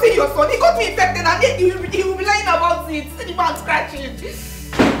 Are you not seeing your son? He got me infected and then he will be lying about it. See the man scratching. Is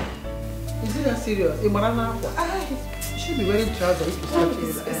it that serious? You should be wearing trousers if you start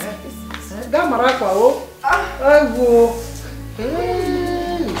feeling that. That marakwa, oh.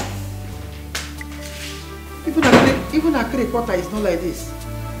 Even a quarter is not like this.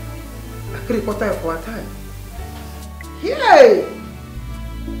 A quarter of our time. Yay!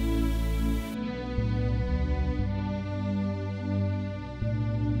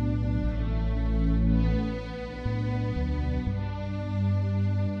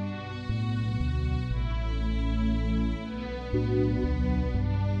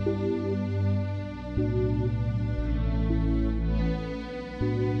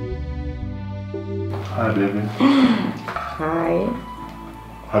 Hi, baby. Hi.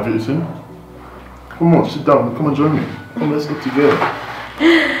 Have you eaten? Come on, sit down. Come and join me. Come, let's eat together.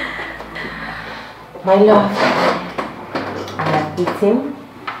 My love, I have eaten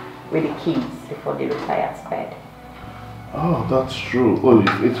with the kids before they retire to bed. Oh, that's true. Oh,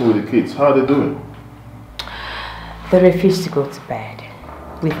 you've eaten with the kids. How are they doing? They refuse to go to bed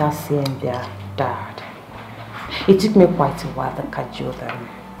without seeing their dad. It took me quite a while to cajole them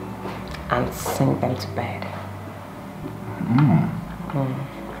and sing them to bed.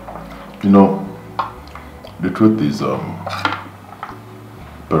 You know, the truth is,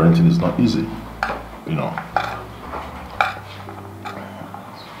 parenting is not easy. You know,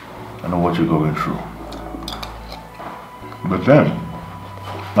 I know what you're going through. But then,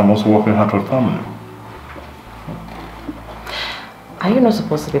 I'm also working hard for family. Are you not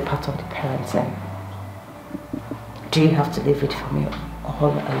supposed to be part of the parenting? Do you have to leave it for me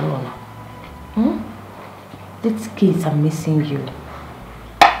all alone? These kids are missing you.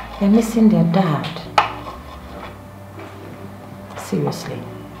 They're missing their dad. Seriously.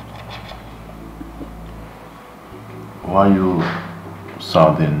 Why are you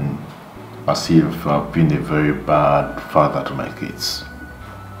sounding as if I've been a very bad father to my kids?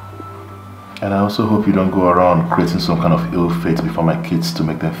 And I also hope you don't go around creating some kind of ill fate before my kids to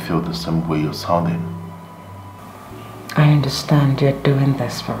make them feel the same way you're sounding. I understand you're doing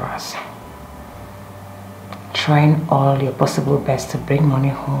this for us. Trying all your possible best to bring money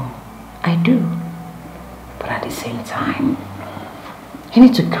home. I do. But at the same time, you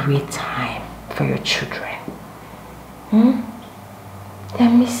need to create time for your children. They're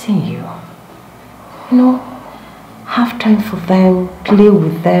missing you. You know, have time for them, play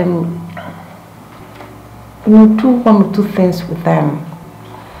with them. You know, do one or two things with them.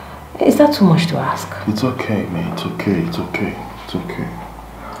 Is that too much to ask? It's okay, man. It's okay. It's okay. It's okay.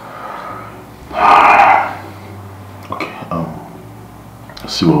 Okay,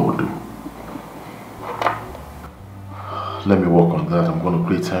 let's see what we'll do. Let me work on that. I'm going to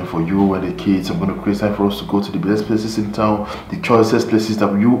create time for you and the kids. I'm going to create time for us to go to the best places in town, the choicest places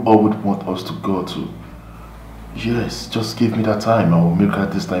that you all would want us to go to. Yes, just give me that time. I will make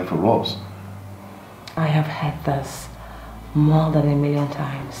out this time for us. I have heard this more than 1,000,000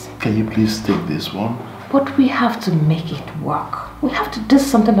 times. Can you please take this one? But we have to make it work. We have to do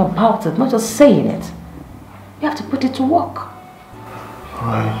something about it, not just saying it. We have to put it to work.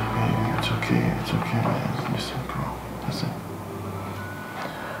 Alright, baby, it's okay, man. Listen, girl, listen.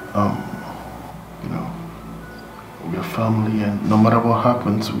 You know, we're family and no matter what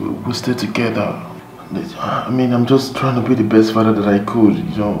happens, we'll stay together. I mean, I'm just trying to be the best father that I could.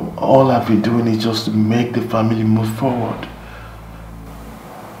 You know, all I've been doing is just to make the family move forward.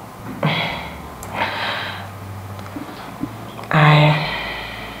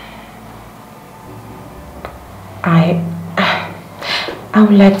 I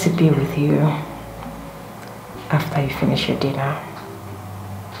would like to be with you after you finish your dinner.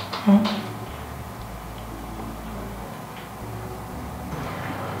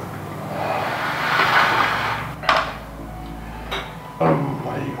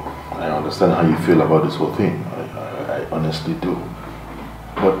 I understand how you feel about this whole thing. I honestly do.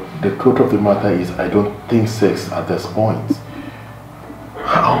 But the truth of the matter is, I don't think sex at this point.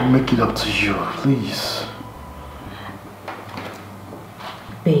 I'll make it up to you, please.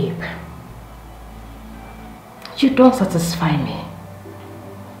 Babe, you don't satisfy me.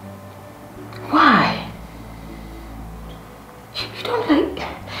 Why? You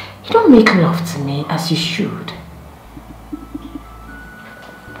don't make love to me as you should.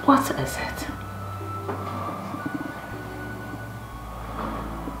 What is it?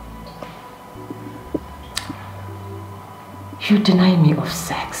 You deny me of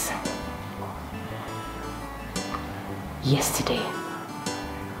sex. Yesterday.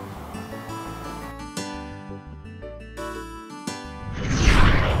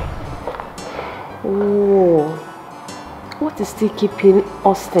 Oh, what is still keeping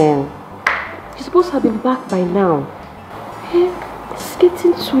Austin? He's supposed to have been back by now. It's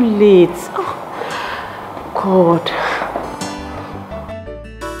getting too late. Oh, God.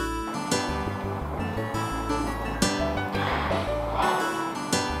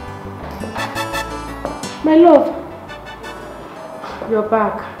 My love, you're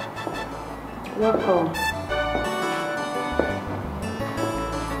back. Welcome.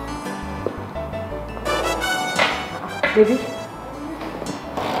 Baby,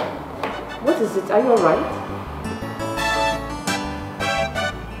 what is it? Are you alright?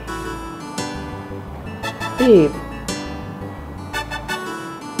 Babe.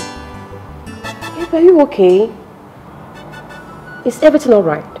 Babe, are you okay? Is everything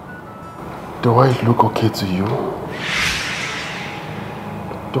alright? Do I look okay to you?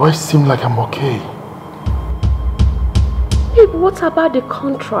 Do I seem like I'm okay? Babe, what about the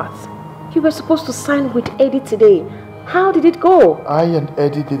contract? You were supposed to sign with Eddie today. How did it go? I and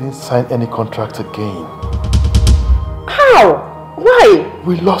Eddie didn't sign any contract again. How? Why?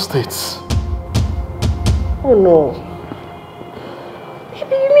 We lost it. Oh no.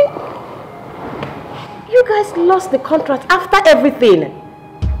 Baby, you mean you guys lost the contract after everything?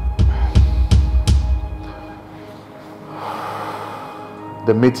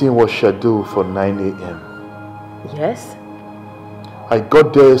 The meeting was scheduled for 9 a.m. Yes? I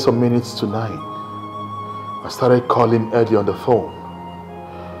got there some minutes to 9. I started calling Eddie on the phone.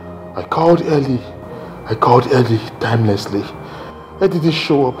 I called Eddie timelessly. Eddie didn't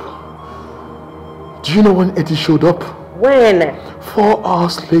show up. Do you know when Eddie showed up? When? 4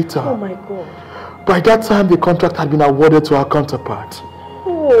 hours later. Oh my God. By that time, the contract had been awarded to our counterpart.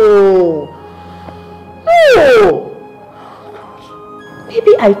 Oh. Oh.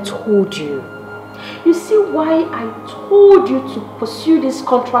 Maybe I told you. You see why I told you to pursue this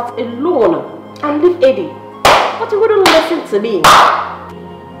contract alone and leave Eddie? But you wouldn't listen to me.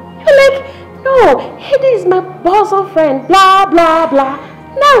 You're like, no, Eddie is my bosom friend, blah, blah, blah.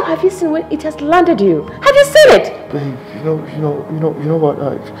 Now, have you seen when it has landed you? Have you seen it? Babe, you know what?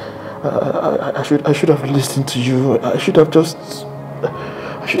 I should have listened to you. I should have just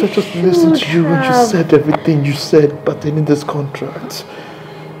listened to you when you said everything you said pertaining this contract.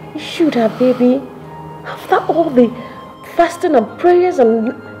 You should have, baby. After all the fasting and prayers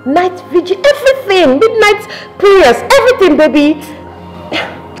and night vigil, everything, midnight prayers, everything, baby.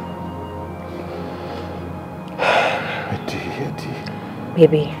 Eddie.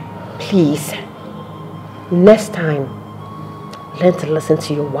 Baby, please, next time, learn to listen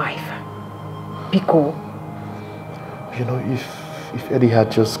to your wife. Be cool. You know, if Eddie had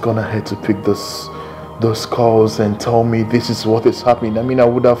just gone ahead to pick those calls and tell me this is what is happening, I mean, I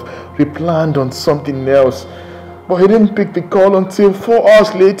would have replanned on something else. But he didn't pick the call until 4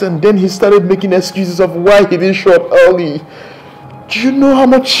 hours later, and then he started making excuses of why he didn't show up early. Do you know how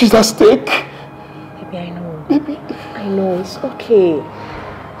much is at stake? Baby, I know. Baby. I know, it's okay.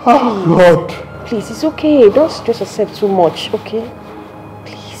 Oh, God. Please, it's okay. Don't stress yourself too much, okay?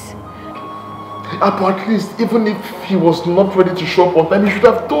 Please. But at least, even if he was not ready to show up on time, he should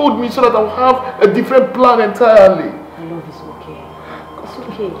have told me so that I would have a different plan entirely. I love it's okay. It's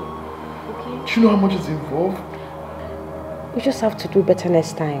okay. Okay? Do you know how much is involved? We just have to do better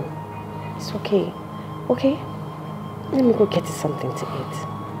next time. It's okay. Okay? Let me go get you something to eat.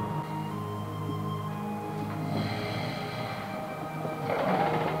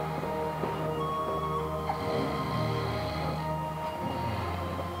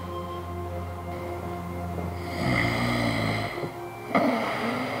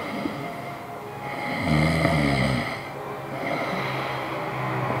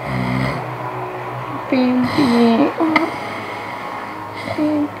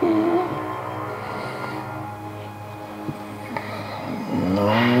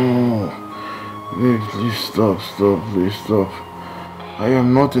 Stop, please stop. I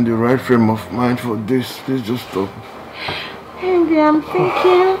am not in the right frame of mind for this. Please just stop. Baby, I'm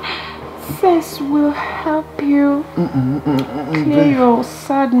thinking sex will help you clear your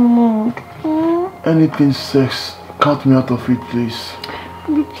sad mood. Anything sex, cut me out of it, please.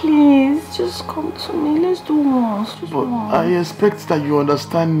 Baby, please, just come to me. Let's do once. Just but once. I expect that you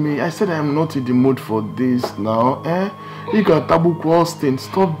understand me. I said I am not in the mood for this now. You got taboo Austin.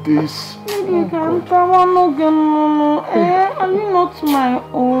 Stop this. Baby, Are you not my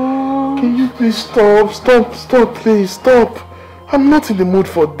own? Can you please stop? Stop, please, stop. I'm not in the mood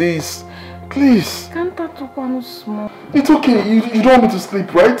for this. Please. Can't I talk one small? It's okay. You don't want me to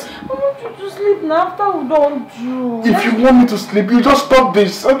sleep, right? I want you to sleep now after we don't do. If you want me to sleep, you just stop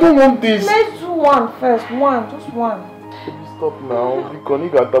this. I don't want this. Let's do one first. Just one. Stop now.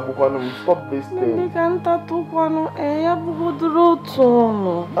 Stop this thing. I've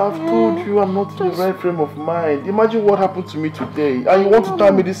told you I'm not in the right frame of mind. Imagine what happened to me today. And you want to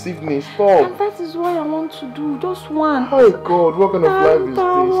tell me this evening. Stop. And that is what I want to do. Just one. My God, what kind of life is this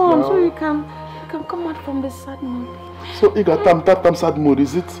now? So you can come out from the sad mood. So you got that sad mood,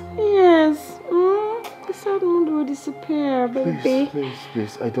 is it? Yes. The sad mood will disappear, baby.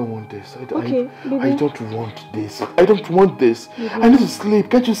 Please, I don't want this. Okay, baby. I don't want this. I don't want this. Baby. I need to sleep.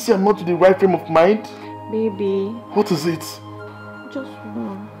 Can't you see I'm not in the right frame of mind? Baby. What is it? Just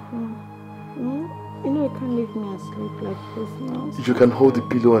one. You know you can't leave me asleep like this now. If you can hold the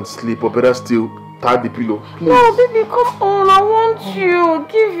pillow and sleep, or better still, tie the pillow. Please. No, baby, come on. I want you.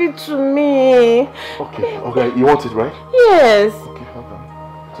 Give it to me. Okay. You want it, right? Yes. Okay, hold on.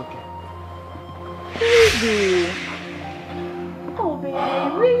 It's okay. Baby. Oh, baby, where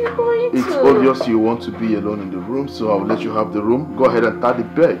are you going to? It's obvious you want to be alone in the room, so I'll let you have the room. Go ahead and tie the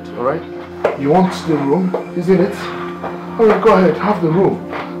bed, alright? You want the room, isn't it? Alright, go ahead, have the room.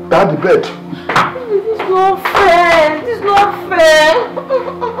 Tie the bed. This is not fair. This is not fair.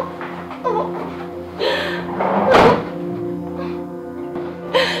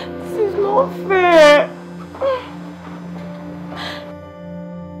 This is not fair.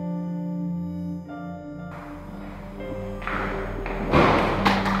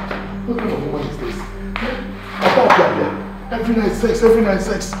 What kind of woman is this? Every night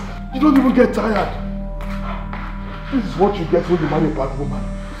sex. You don't even get tired. This is what you get when you marry a bad woman.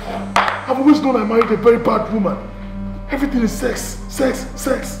 I've always known I married a very bad woman. Everything is sex.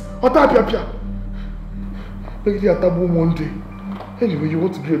 Otapia. Maybe I'll taboo one day. Anyway, you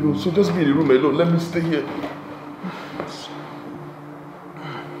want to be alone, so just be in the room alone. Let me stay here.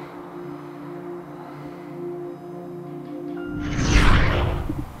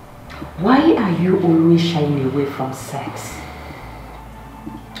 Why are you always shying away from sex?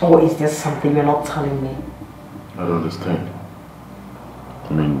 Or is there something you're not telling me? I don't understand.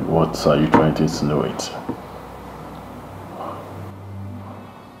 I mean, what are you trying to insinuate?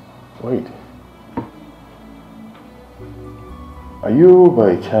 Wait. Are you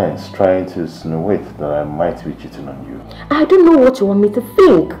by chance trying to insinuate that I might be cheating on you? I don't know what you want me to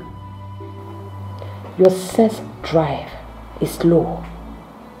think. Your sex drive is low.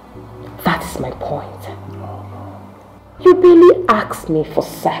 That is my point. You barely asked me for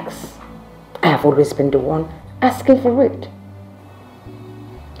sex. I have always been the one asking for it.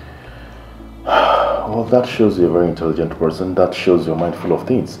 Well, that shows you're a very intelligent person. That shows you're mindful of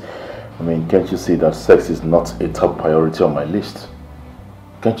things. I mean, can't you see that sex is not a top priority on my list?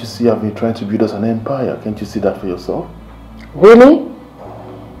 Can't you see I've been trying to build us an empire? Can't you see that for yourself? Really?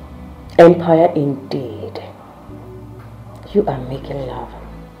 Empire indeed. You are making love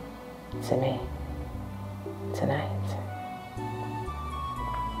to me tonight.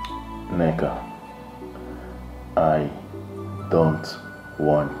 Neka, I don't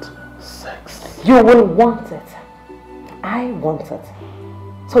want sex. You will want it. I want it.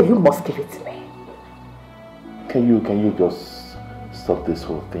 So you must give it to me. Can you just stop this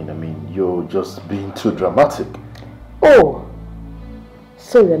whole thing? I mean, you're just being too dramatic. Oh,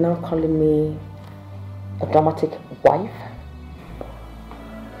 so you're now calling me a dramatic wife?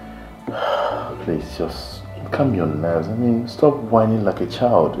 Please, just calm your nerves. I mean, stop whining like a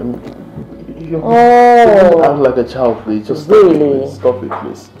child. I mean, you act like a child, please. Just stop it, please. Stop it,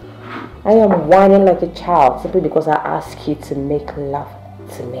 please. I am whining like a child simply because I ask you to make love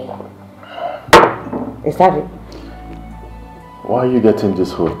to me. Is that it? Why are you getting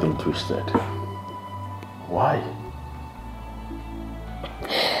this whole thing twisted? Why?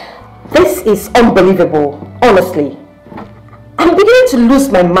 This is unbelievable, honestly. I'm beginning to lose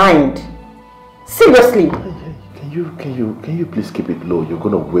my mind. Seriously. Can you please keep it low? You're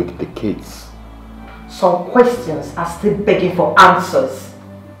gonna wake the kids. Some questions are still begging for answers.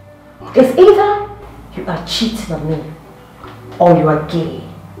 It's either you are cheating on me or you are gay.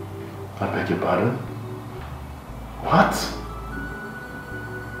 I beg your pardon? What?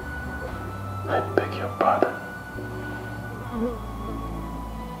 I beg your pardon.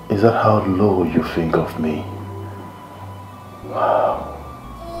 Is that how low you think of me? Wow.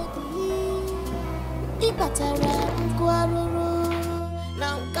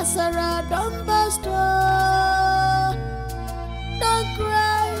 Don't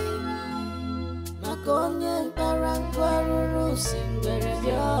cry. Makonye barangwaruru singwere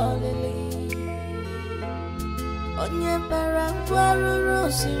biolili. Onye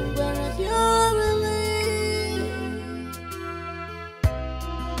barangwaruru singwere biolili.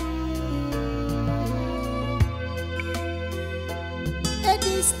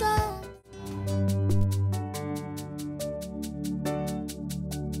 Eddie Star.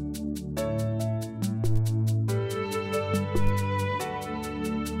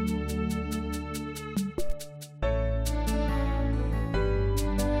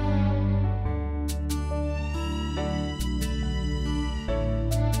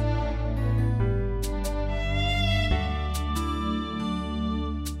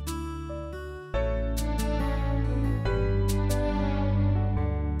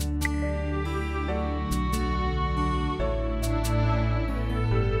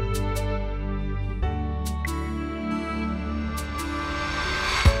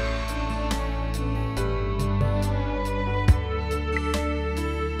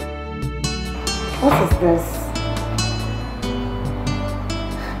 What is this?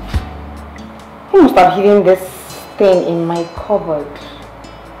 Who must have hidden this thing in my cupboard?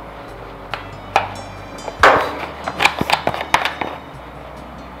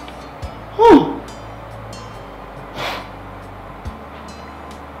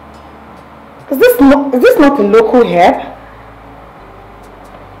 Is this not a local herb?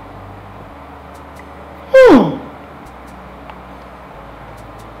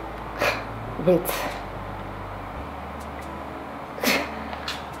 Wait.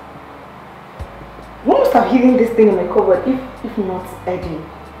 Who must have hidden this thing in my cupboard if not Eddie?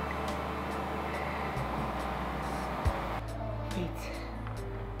 Wait.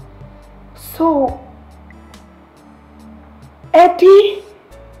 So Eddie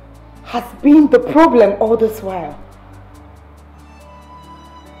has been the problem all this while.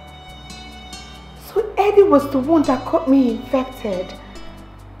 So Eddie was the one that got me infected.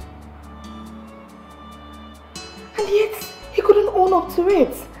 And yet, he couldn't own up to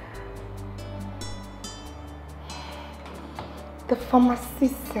it. The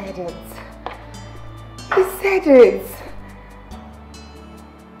pharmacist said it. He said it.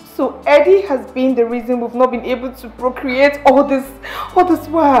 So Eddie has been the reason we've not been able to procreate all this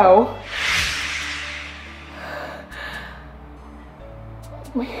while.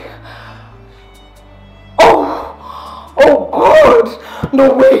 Oh God!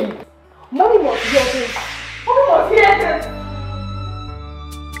 No way! Mommy must hear this. Mommy must hear this.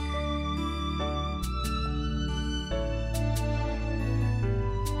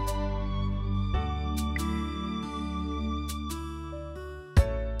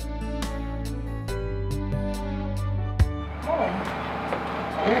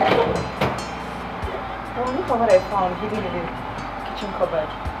 Well, look at what I found hidden in the kitchen cupboard.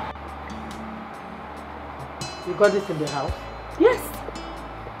 You got this in the house? Yes.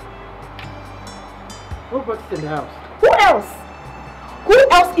 Who brought this in the house? Who else? Who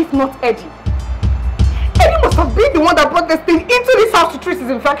else if not Eddie? Eddie must have been the one that brought this thing into this house to treat his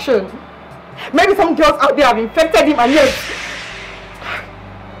infection. Maybe some girls out there have infected him and yet...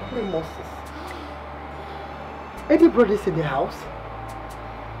 Moses. Eddie brought this in the house?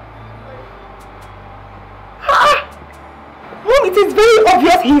 Mom, it is very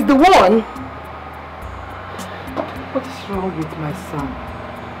obvious he's the one. What is wrong with my son?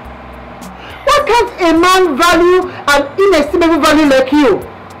 Why can't a man value an inestimable value like you?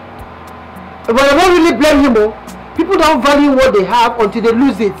 But I don't really blame him, though. People don't value what they have until they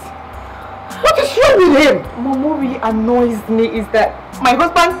lose it. What is wrong with him? Mom, what really annoys me is that my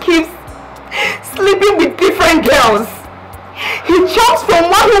husband keeps sleeping with different girls. He jumps from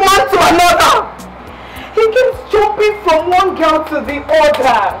one woman to another. He keeps jumping from one girl to the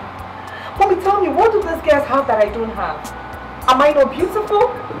other. Mommy, tell me, what do these girls have that I don't have? Am I not beautiful?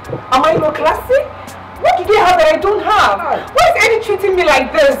 Am I not classy? What do they have that I don't have? Why is Eddie treating me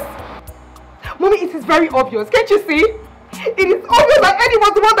like this? Mommy, it is very obvious. Can't you see? It is obvious that Eddie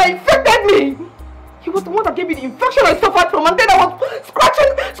was the one that infected me. He was the one that gave me the infection I suffered from, and then I was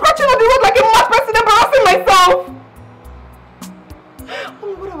scratching on the road like a mad person, embarrassing myself.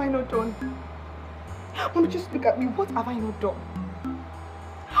 Mommy, what have I not done? Mommy, just look at me. What have I not done?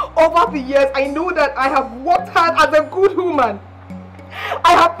 Over the years, I know that I have worked hard as a good woman.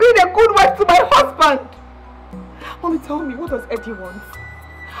 I have been a good wife to my husband. Mommy, tell me, what does Eddie want?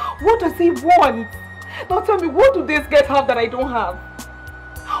 What does he want? Now tell me, what do these guys have that I don't have?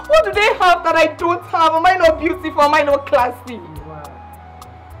 What do they have that I don't have? Am I not beautiful? Am I not classy? You are.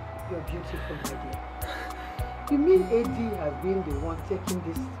 You're beautiful, Eddie. You mean Eddie has been the one taking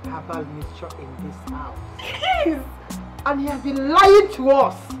this herbal mixture in this house? Yes! And he has been lying to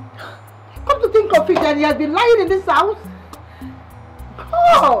us. Come to think of it, and he has been lying in this house.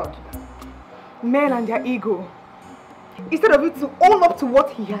 God! Men and their ego. Instead of it to own up to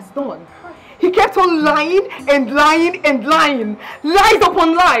what he has done, he kept on lying and lying and lying. Lies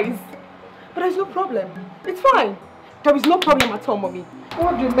upon lies. But there's no problem. It's fine. There is no problem at all, Mommy.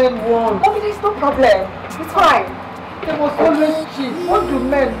 What do men want? Mommy, there's no problem. It's fine. They must always cheat. What do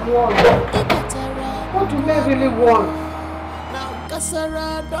men want? What do men really want?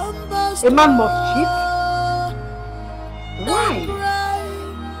 A man must cheat? Why?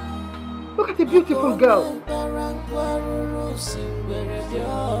 Look at the beautiful girl.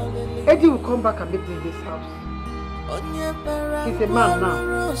 Eddie will come back and meet me in this house. He's a man now.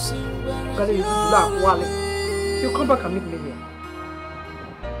 He'll come back and meet me here.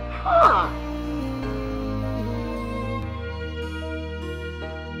 Ah!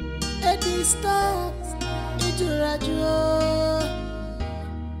 Eddie, stop.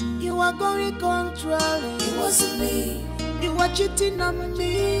 You are going contrary. It wasn't me. You were cheating on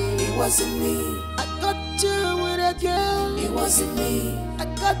me. It wasn't me. I got you with a girl. It wasn't me. I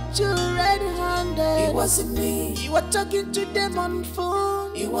got you red-handed. It wasn't me. You were talking to them on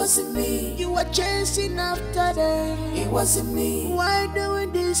phone. It wasn't me. You were chasing after them. It wasn't me. Why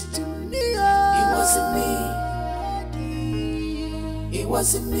doing this to me? It wasn't me. It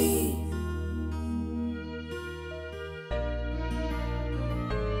wasn't me.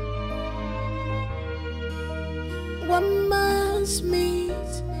 One man's meat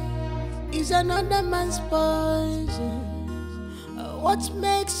is another man's poison. What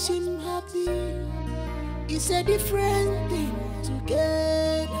makes him happy is a different thing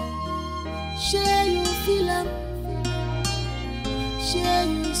together. Share you feel him, share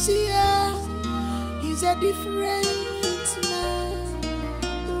you see her. He's a different man.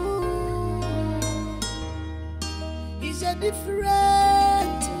 Ooh. He's a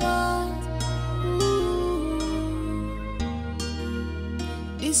different man.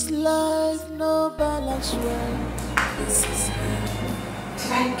 This life no balance right.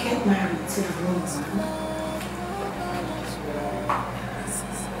 Did I get married to the wrong man?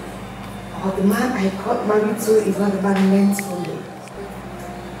 Or the man I got married to is not the man meant for me?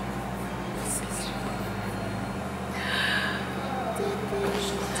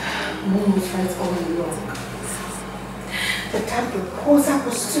 Mom was right all along. The time proposal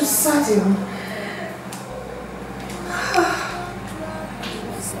was too sudden.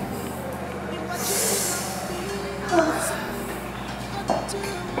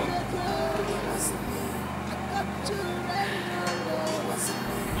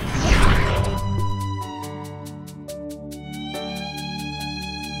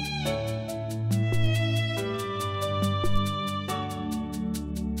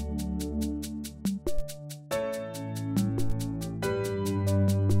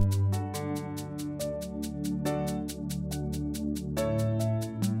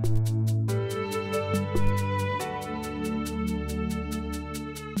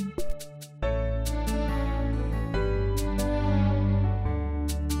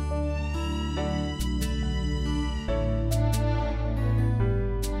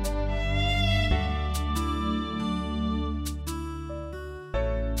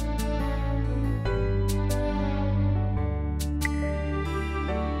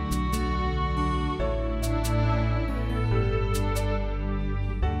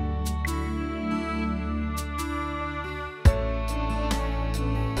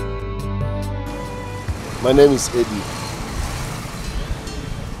 My name is Eddie.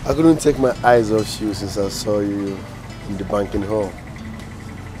 I couldn't take my eyes off you since I saw you in the banking hall.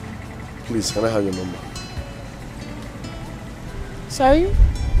 Please, can I have your number? Sorry?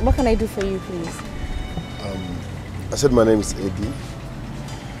 What can I do for you, please? I said my name is Eddie.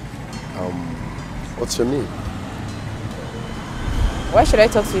 What's your name? Why should I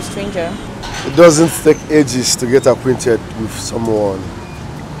talk to a stranger? It doesn't take ages to get acquainted with someone.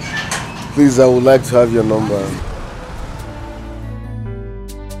 Please, I would like to have your number.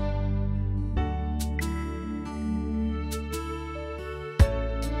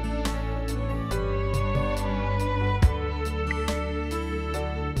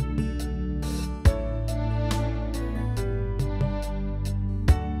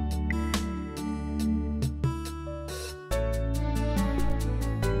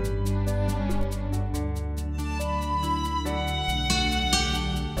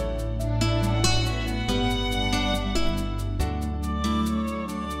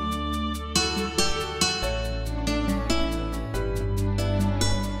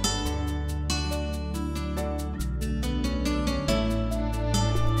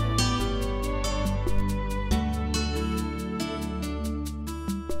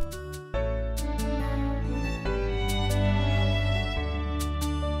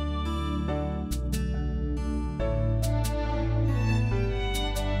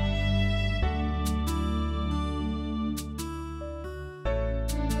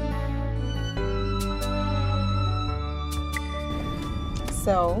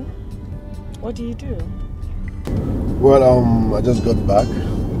 So, what do you do? Well, I just got back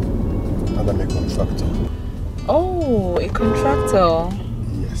and I'm a contractor. Oh, a contractor.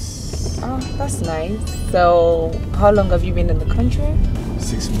 Yes. Oh, that's nice. So, how long have you been in the country?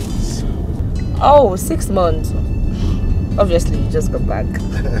 6 months. Oh, 6 months. Obviously, you just got back.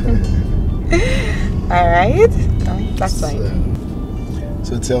 Alright. That's fine.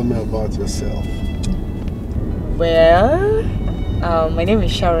 So tell me about yourself. Well, my name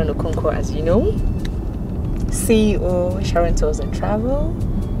is Sharon Okonkwo, as you know. CEO, Sharon Tours and Travel.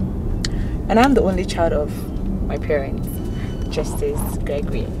 And I'm the only child of my parents, Justice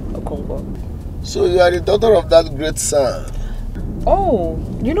Gregory Okonkwo. So you are the daughter of that great son? Oh,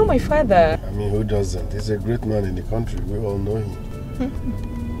 you know my father. I mean, who doesn't? He's a great man in the country. We all know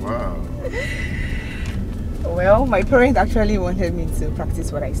him. Wow. Well, my parents actually wanted me to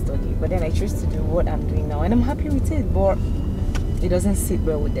practice what I study, but then I chose to do what I'm doing now, and I'm happy with it, but it doesn't sit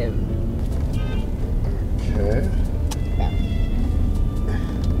well with them. Okay.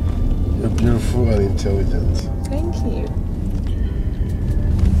 You're beautiful and intelligent. Thank you.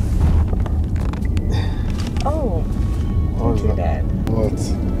 Oh, thank you, Dad. What?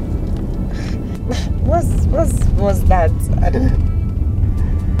 What's that? I don't...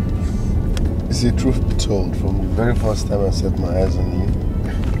 You see, truth be told, from the very first time I set my eyes on you,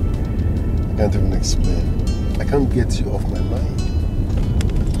 I can't even explain. I can't get you off my mind.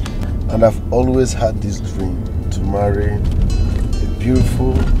 And I've always had this dream to marry a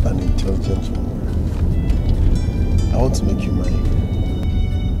beautiful and intelligent woman. I want to make you mine.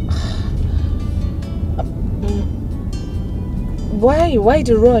 Why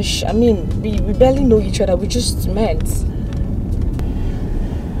the rush? I mean, we barely know each other. We just met.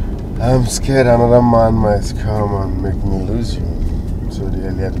 I'm scared another man might come and make me lose you. So the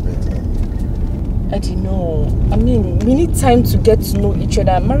earlier the better. I don't know. I mean, we need time to get to know each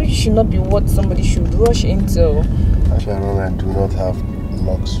other. Marriage should not be what somebody should rush into. Sharon, I do not have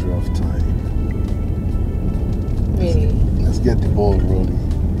luxury of time. Really? Let's get the ball rolling.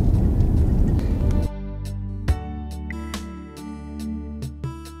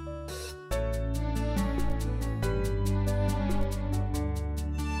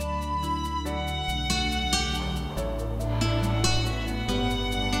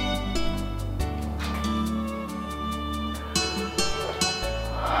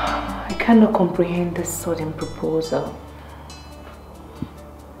 I cannot comprehend this sudden proposal.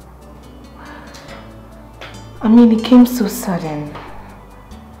 I mean, it came so sudden.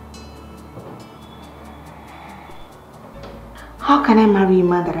 How can I marry a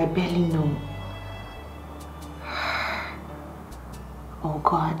man that I barely know? Oh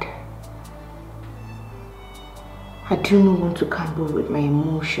God. I do not want to gamble with my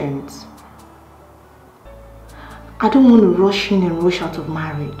emotions. I don't want to rush in and rush out of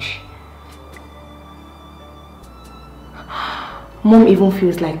marriage. Mom even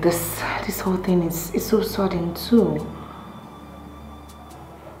feels like this whole thing is so sudden too.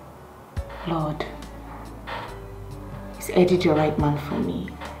 Lord, is Eddie the right man for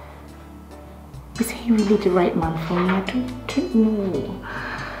me? Is he really the right man for me? I don't know.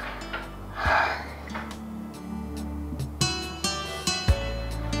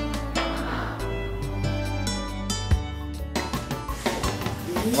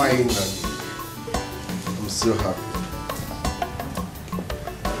 Finally, I'm so happy.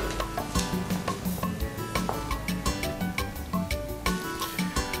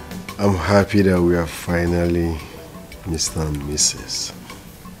 I'm happy that we are finally Mr. and Mrs.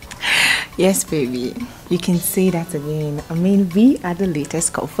 Yes, baby. You can say that again. I mean, we are the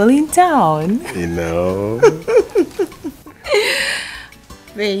latest couple in town. You know?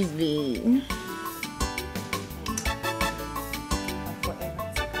 Baby.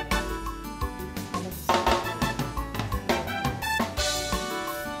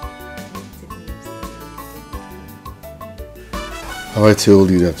 Have I told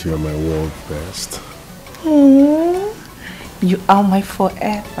you that you are my world best? You are my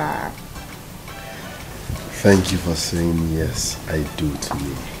forever. Thank you for saying yes, I do to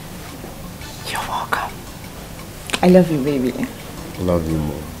me. You're welcome. I love you, baby. Love you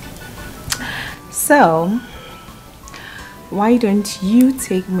more. So, why don't you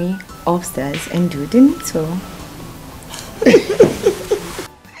take me upstairs and do the needle?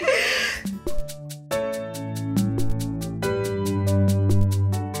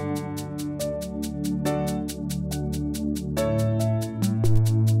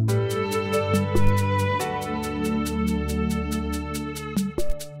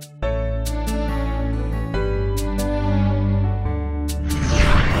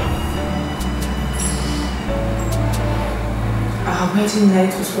 wedding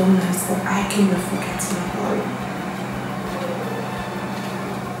night was one night that I can never forget in my life.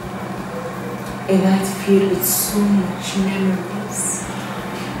 A night filled with so much memories.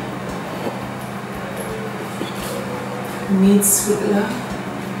 Made sweet love.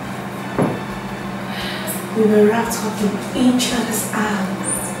 We were wrapped up in each other's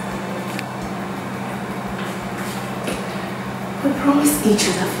arms. We promised each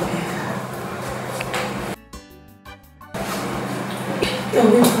other forever. And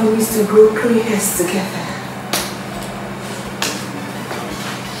we promised to grow gray hairs together.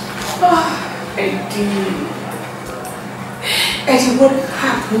 Oh, Eddie. Eddie, what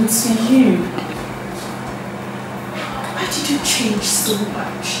happened to you? Why did you change so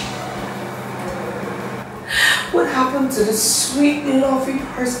much? What happened to the sweet, loving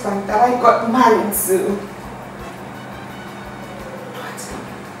husband that I got married to?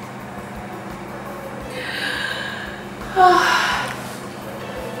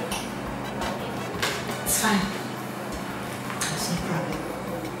 It's fine. There's no problem.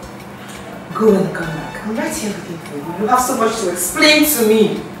 Go and come back. I'm writing everything for you. You have so much to explain to me.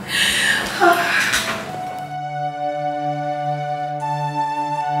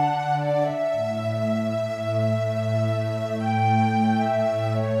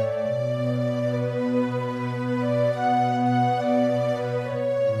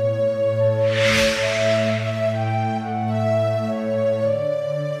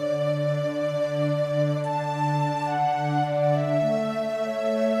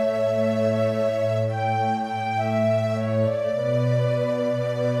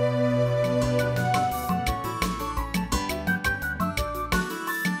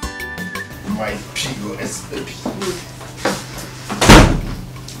 My POS baby.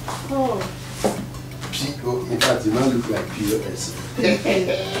 Oh. PO, in fact, you now look like POS. Let's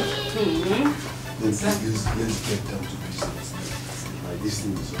get down to business. Like this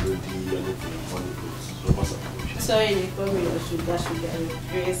thing is already anything funny. So what's up? Sorry, they call me your sugar,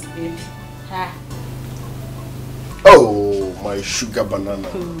 grace, babe. Ha. Oh, my sugar banana.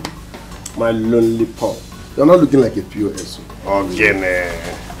 My lonely paw. You're not looking like a POS. Okay,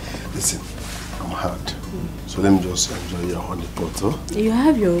 listen, I'm hard. So let me just enjoy your honey pot, huh? You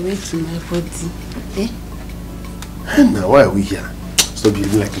have your way to my body. Eh? Now, why are we here? Stop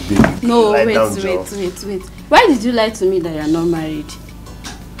behaving like a baby. No, Lie wait. down, Joe. Why did you lie to me that you are not married?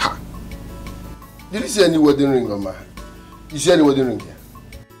 Ha! Did you see any wedding ring on my hand? You see any wedding ring here?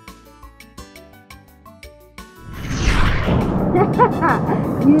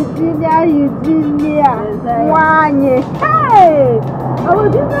 Eugenia. Onny. Hey! Our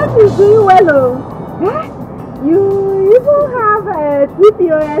business is doing well, oh. Huh? You even have a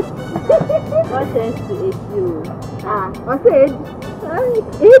TPOS. What sense to you? What's it?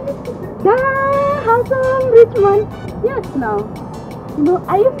 It? That handsome rich man? Yes, now. You know,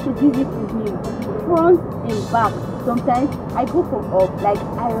 I used to visit with him, front and back. Sometimes I go from up, like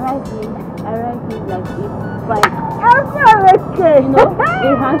I ride him like a bike. Okay. You know,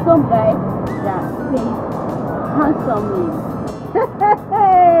 a handsome guy that pays handsomely.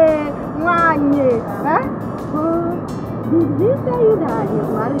 Onny, huh? Did he tell you that he's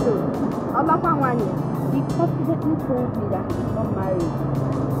married? Onny, he confidently told me that he's not married.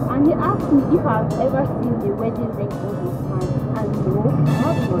 And he asked me if I've ever seen a wedding ring on his hand. And no,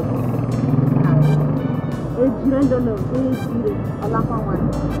 not much.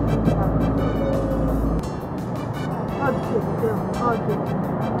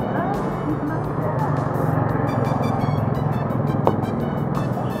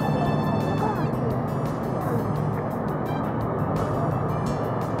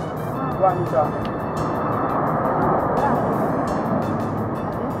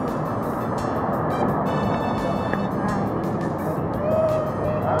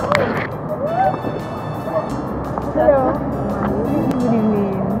 Hello. Good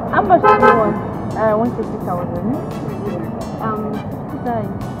evening. How much do you want? 150,000. Sorry.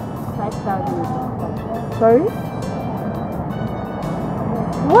 5,000. Sorry?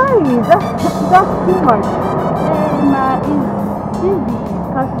 Why? That's too much. Is the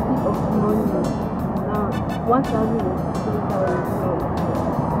scarcity of money. 1,000 or 3,000.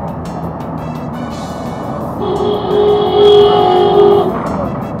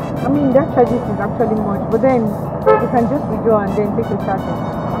 I mean, that charges is actually much, but then you can just withdraw and then take the charges.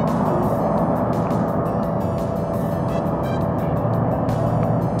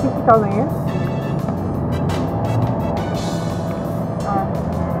 50,000, yeah?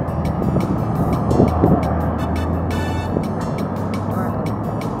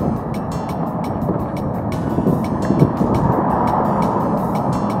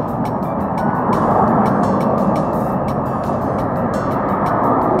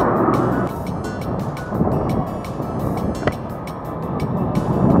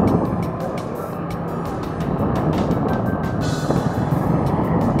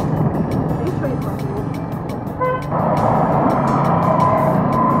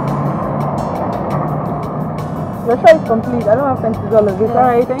 The show is complete. I don't have time to do all of this.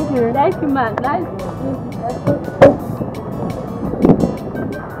 Alright, thank you. Thank you, man. Nice.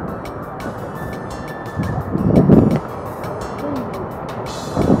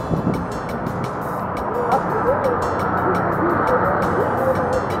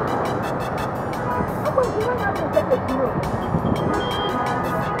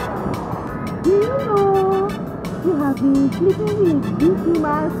 Do you know you have been sleeping with this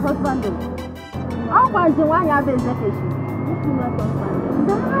woman's husband? How about the one you have been vacation? This woman's husband.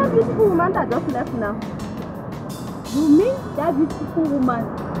 That beautiful woman that just left now. You mean that beautiful woman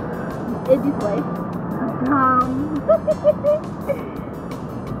is Eddie's wife?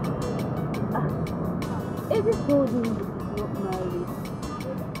 Eddie told him he's not married.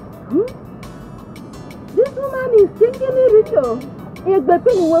 This woman is thinking it rich. Hey,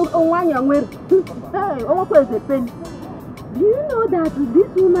 do you know that this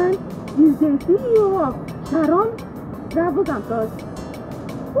woman is the CEO of Sharon Travels and Tours?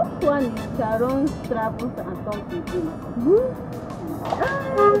 Which one is Sharon's Travels and Tours?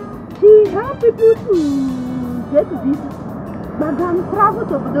 She helps people to get this Bagam travel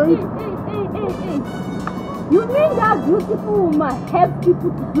to Budoi. Hey. You mean that beautiful woman helps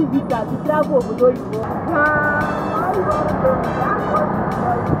people to do visa to travel to Budoi?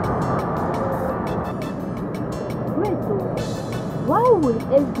 Wait, so why would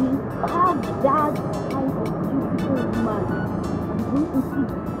Eddie have that kind of beautiful woman and go into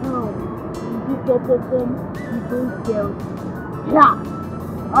town and do perform with those girls? Yeah!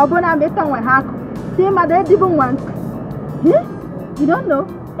 Obona Metan will hack. Same as they didn't want. You don't know?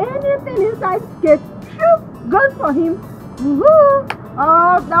 Anything inside skate goes for him.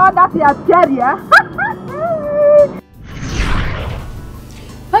 Oh, now that's your carrier.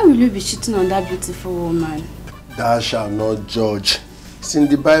 Why will you be cheating on that beautiful woman? Thou shalt not judge. It's in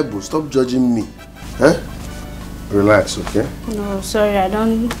the Bible. Stop judging me. Huh? Relax, okay? No, sorry, I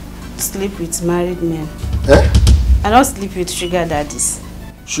don't sleep with married men. Eh? I don't sleep with sugar daddies.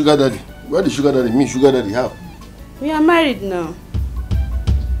 Sugar daddy? What does sugar daddy mean? Sugar daddy how? We are married now.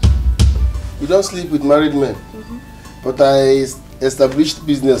 You don't sleep with married men? But I established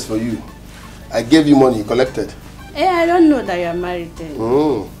business for you. I gave you money, you collected. Hey, I don't know that you are married then.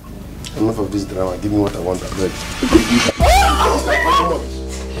 Enough of this drama. Give me what I want, I beg.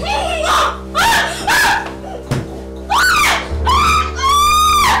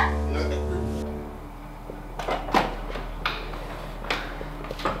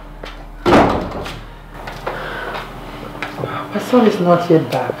 My son is not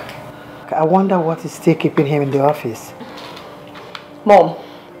yet back. I wonder what is still keeping him in the office. Mom,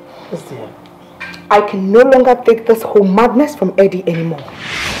 Listen. I can no longer take this whole madness from Eddie anymore.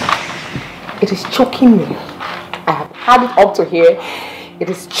 It is choking me. I have had it up to here. It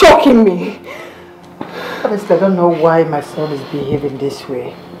is choking me. Honestly, I don't know why my son is behaving this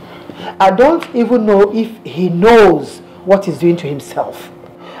way. I don't even know if he knows what he's doing to himself.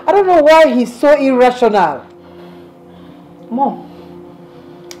 I don't know why he's so irrational. Mom,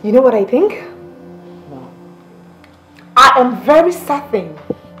 you know what I think? No. I am very certain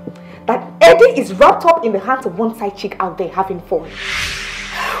that Eddie is wrapped up in the hands of one side chick out there having fun.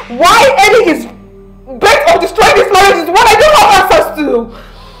 Why Eddie is bent on destroying this marriage is what I don't have answers to.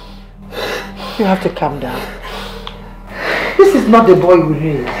 You have to calm down. This is not the boy we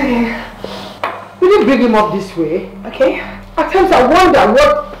raised. We didn't bring him up this way. Okay? At times I wonder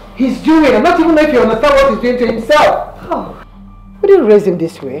what he's doing. I'm not even know if you understand what he's doing to himself. Oh. We didn't raise him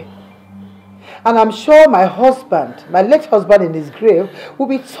this way. And I'm sure my husband, my late husband in his grave, will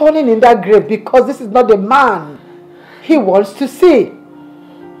be turning in that grave because this is not the man he wants to see.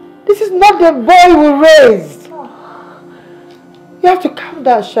 This is not the boy we raised. You have to calm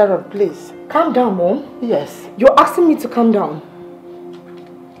down, Sharon, please. Calm down, Mom. Yes. You're asking me to calm down.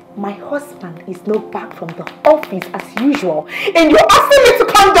 My husband is not back from the office as usual. And you're asking me to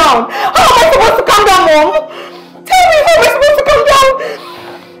calm down. How am I supposed to calm down, Mom? Tell me how am I supposed to calm down?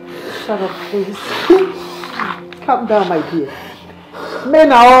 Shut up, please. Calm down, my dear.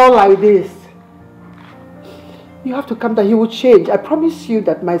 Men are all like this. You have to calm down. He will change. I promise you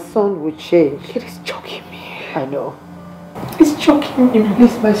that my son will change. It is choking me. I know. It's choking me.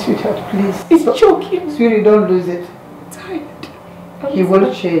 Please, my sweetheart, please. It's choking me. Sweetie, don't lose it. I'm tired. He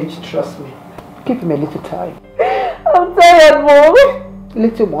will change, trust me. Give him a little time. I'm tired, Mom. A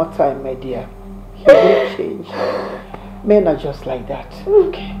little more time, my dear. He will change. Men are just like that.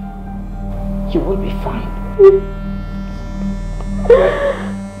 Okay. You will be fine.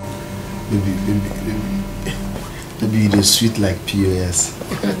 Baby, it is sweet like POS.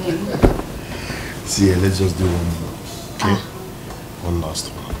 See, let's just do one more. Okay? One last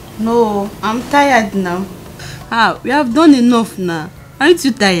one. No, I'm tired now. We have done enough now. Aren't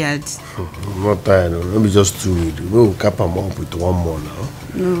you tired? I'm not tired. Let me just 2 minutes. We'll cap them up with one more now.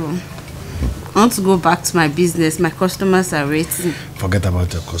 No. I want to go back to my business. My customers are waiting. Forget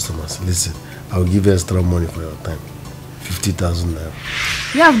about your customers. Listen, I'll give you extra money for your time. 50,000 naira.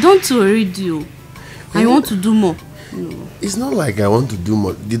 You have done to already. I want to do more. No. It's not like I want to do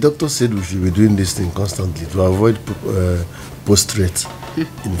more. The doctor said we should be doing this thing constantly to avoid post-rate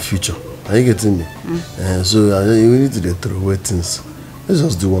in the future. Are you getting me? So we need to throw away things. Let's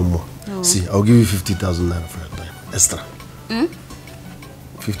just do one more. Oh. See, I'll give you 50,000 naira for your time. Extra.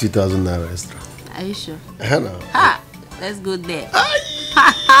 50,000 naira extra. Are you sure? No. Ha! Let's go there.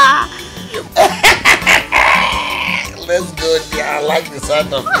 Let's go there. I like the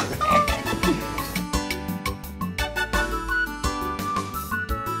sound of it.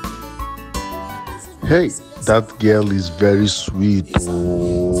 Hey, that girl is very sweet.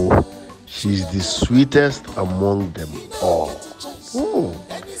 Oh, she's the sweetest among them all. Oh.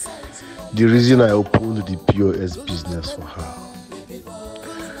 The reason I opened the POS business for her.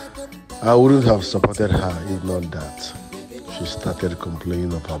 I wouldn't have supported her if not that she started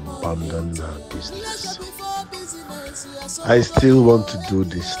complaining of abandoning her business. I still want to do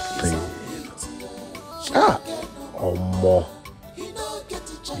this thing. Omo,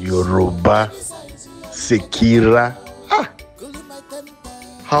 Yoruba, Sekira.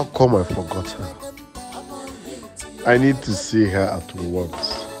 How come I forgot her? I need to see her at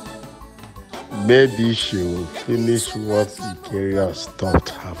once. Maybe she will finish what Ikeria stopped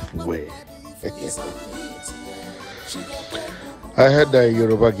halfway. I heard that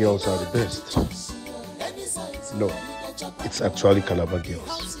Yoruba girls are the best. No, it's actually Calabar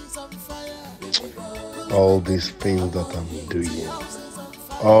girls. All these things that I'm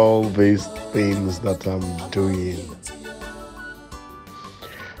doing.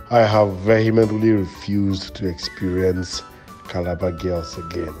 I have vehemently refused to experience Calabar girls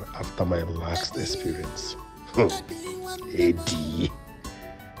again after my last experience. Eddie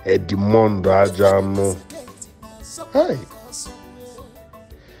Mondo Ajano. Hi.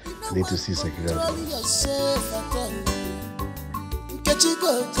 I need to see Sekira.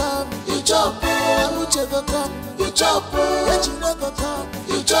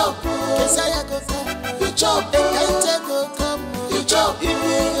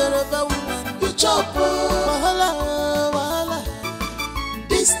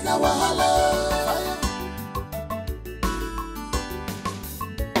 This na wahala.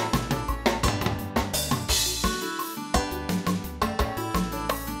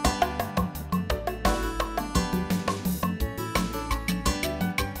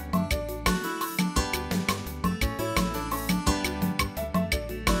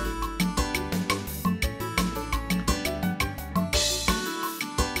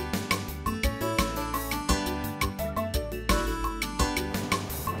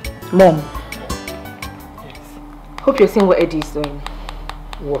 Mom, hope you're seeing what Eddie is doing.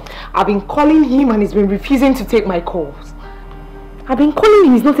 What? I've been calling him and he's been refusing to take my calls. I've been calling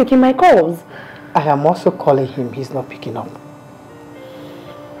him, he's not taking my calls. I am also calling him, he's not picking up.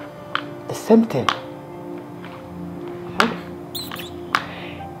 The same thing.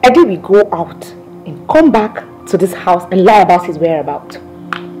 Eddie will go out and come back to this house and lie about his whereabouts.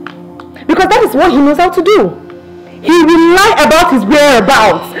 Because that is what he knows how to do. He will lie about his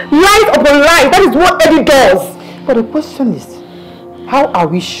whereabouts. Lies upon lies. That is what Eddie does. But the question is, how are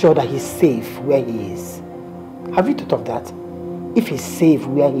we sure that he's safe where he is? Have you thought of that? If he's safe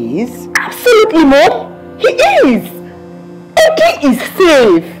where he is? Absolutely, Mom. He is. Eddie is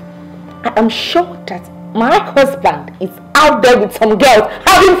safe. I am sure that my husband is out there with some girls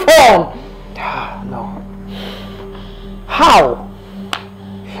having fun. No. How?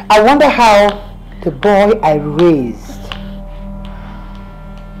 I wonder how the boy I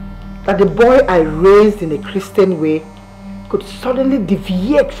raised in a Christian way could suddenly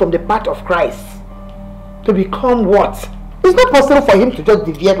deviate from the path of Christ to become what? It's not possible for him to just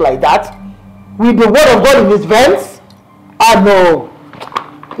deviate like that with the word of God in his veins. No,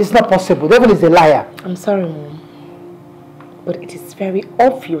 it's not possible. The devil is a liar. I'm sorry, Mom, but it is very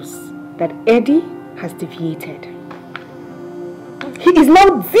obvious that Eddie has deviated. He is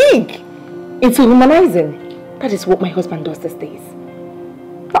now big into humanizing. That is what my husband does these days.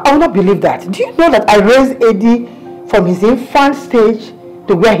 I will not believe that. Do you know that I raised Eddie from his infant stage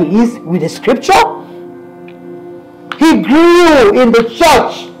to where he is with the scripture? He grew in the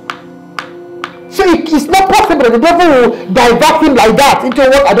church. So it's not possible that the devil will divert him like that into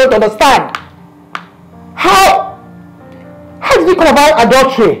what I don't understand. How did he come about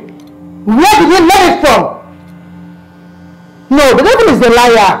adultery? Where did he learn it from? No, the devil is a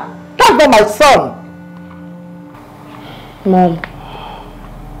liar. That's not my son. Mom,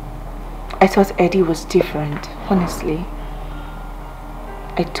 I thought Eddie was different, honestly.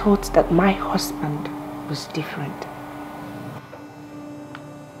 I thought that my husband was different.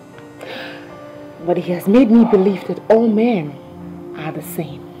 But he has made me believe that all men are the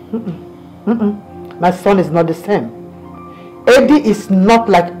same. My son is not the same. Eddie is not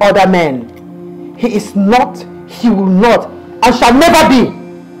like other men. He is not, he will not, and shall never be.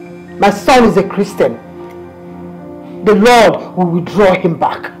 My son is a Christian. The Lord will withdraw him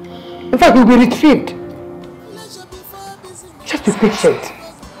back. In fact, he will be retrieved. Just be patient.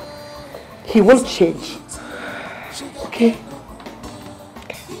 He will change. Okay?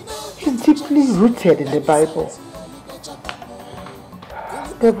 He's deeply rooted in the Bible.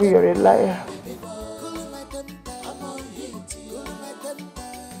 Devil, you're a liar.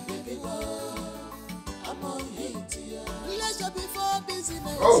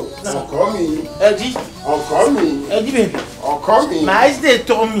 Oh, call me. Eddie. Call me. Eddie, baby. Call me. My eyes, they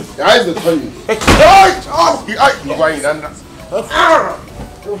told me. Your eyes, they told you. You're going under.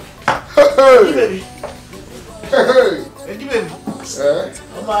 Eddie, baby. Hey. Eddie, baby.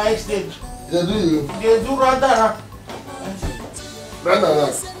 My eyes, they do you? They do rather.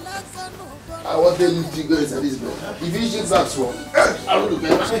 No. I want to lift you guys at this bed. If you shoot back small, I will look at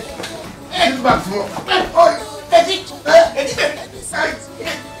you. Shoot back small. Eddie.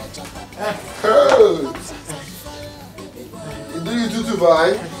 You do you too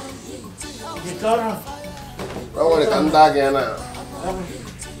bye? I want to come back again now.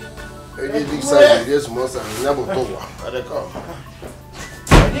 Eddie big size, you small size. Never talk. Let it come.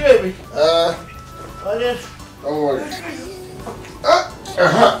 Eddie, baby. Don't worry.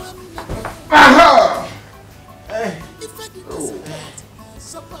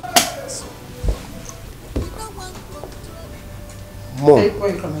 Mom, Hey, where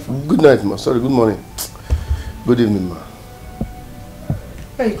are you coming from? Good night, ma. Sorry, good morning. Good evening, ma.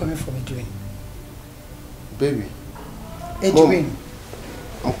 Where are you coming from, Edwin? Baby. Edwin. Mom,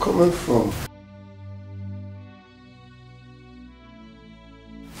 I'm coming from...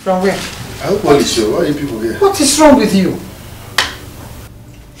 From where? I hope all is well. Why are you people here? What is wrong with you?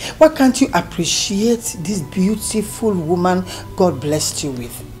 Why can't you appreciate this beautiful woman God blessed you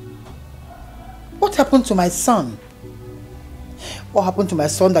with? What happened to my son? What happened to my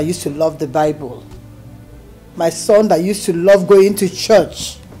son that used to love the Bible? My son that used to love going to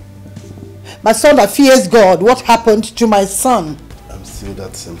church? My son that fears God, what happened to my son? I'm still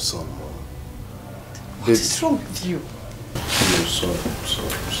that same son, Mom. What is wrong with you? I'm sorry.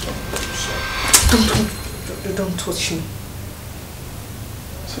 Don't touch me.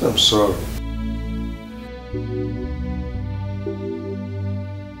 I said I'm sorry.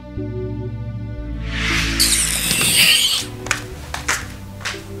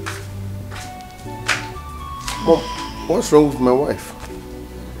 Mom, what's wrong with my wife?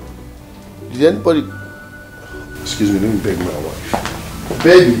 Did anybody... Excuse me, let me beg my wife.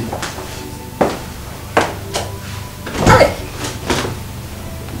 Baby!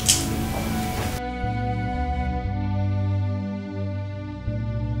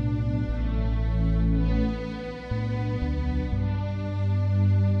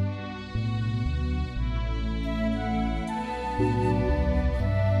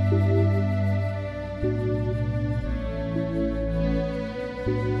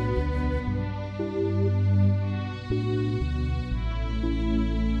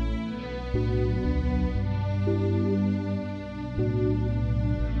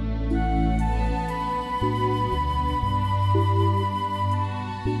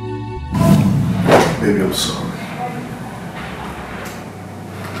 Baby, I'm sorry.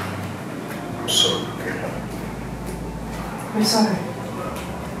 I'm sorry, okay? I'm sorry.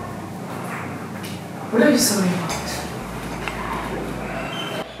 What are you sorry about?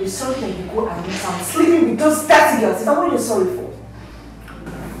 You're sorry that you go and meet I'm sleeping with those dirty girls. Is that what you're sorry for?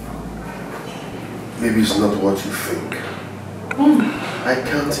 Maybe it's not what you think. I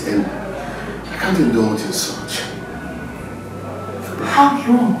can't indulge in such. How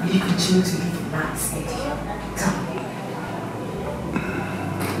long will you continue to live in that state? Tell me.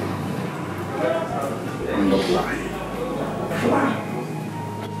 I'm not lying. Why?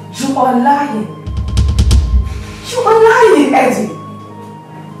 You are lying. You are lying, Eddie.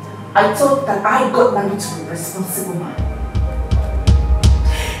 I thought that I got married to a responsible man.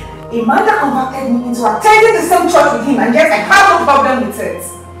 A man that converted me into attending the same church with him, and yes, I have no problem with it.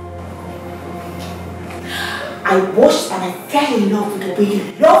 I watched and I fell in love with the way you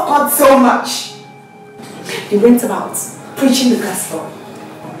love God so much. You went about preaching the gospel.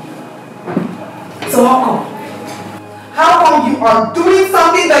 So how come? How come you are doing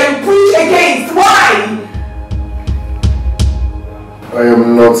something that you preach against? Why?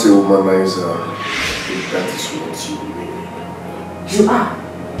 not a womanizer, if that is what you mean. You are.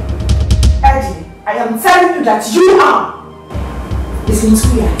 Eddie, I am telling you that you are. It's been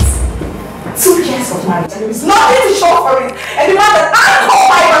 2 years. 2 years of marriage and there is nothing to show for it. And the man that I call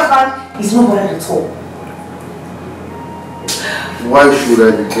my husband is not bothered at all. Why should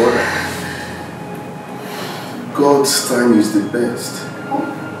I be bothered? God's time is the best.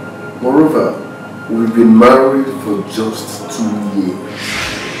 Moreover, we've been married for just 2 years.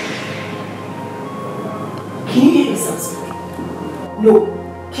 Can you hear yourself speak? No.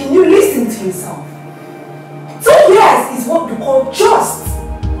 Can you listen to yourself? 2 years is what we call just.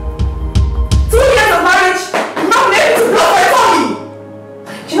 2 years of marriage, not maybe to blow my family.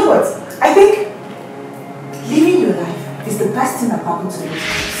 You know what? I think living your life is the best thing that happened to you.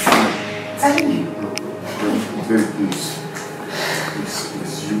 I'm telling you. Baby, please. Please,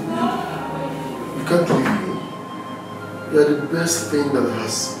 you can't leave me. You are the best thing that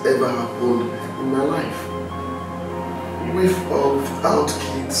has ever happened in my life. With or without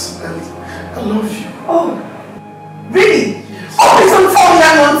kids, I love you. Oh, really? Yes. Oh, please don't tell me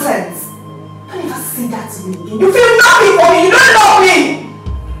that nonsense. Don't ever say that to me again. You feel nothing for me. You don't love me.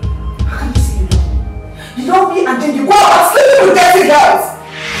 How can you say you love me? You love me and then you go out sleeping with dirty girls.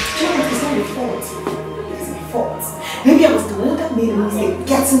 You know what? It's not your fault. It is my fault. Maybe I was the one that made a mistake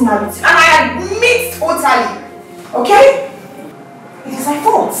getting married to you. And I admit totally. Okay? It is my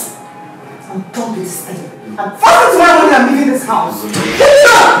fault. I'm done with this thing. I'm fucking tomorrow morning I'm leaving this house. Get me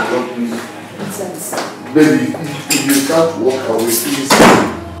up! Nonsense. Baby, if you can't walk away, please.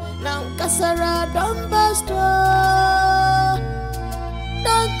 Now, Kasara, don't bust.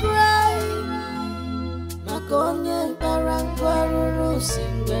 Don't cry. Makonye parangwaru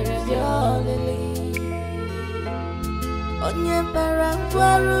singwere biolili. Onye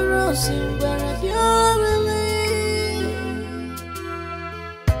parangwaru singwere biolili.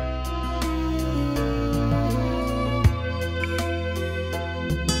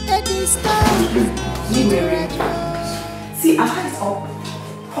 See, I've had it up.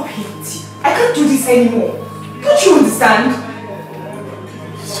 Stop with you. I can't do this anymore. Don't you understand?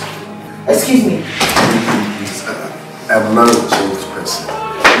 Excuse me. Please, I'm not a changed person.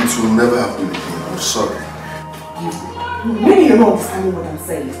 It will never happen again. I'm sorry. Maybe you're not understanding what I'm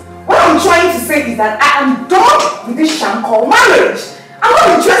saying. What I'm trying to say is that I am done with this sham called marriage. I'm not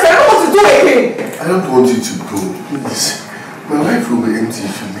interested. I don't want to do anything. I don't want you to go. Please. My life will be empty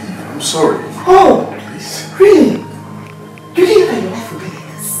if you leave. I'm sorry. Oh, please. Really? You think that your life will be like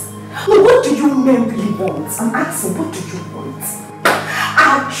this? No, what do you men really want? I'm asking, what do you want?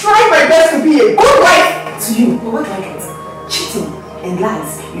 I've tried my best to be a good wife to you. But what do I get? Cheating and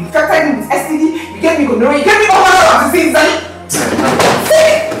lies. You infected me with STD, you gave me gonorrhea, you gave me all kinds of diseases.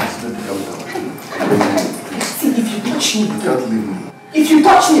 See, if you touch me, you can't leave me. If you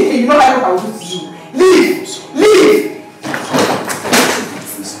touch me again, you know what I will do to you. Leave! Leave!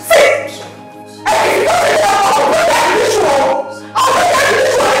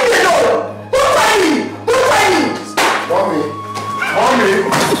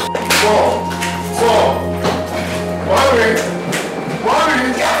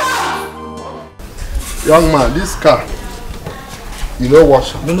 Young man, this car, you know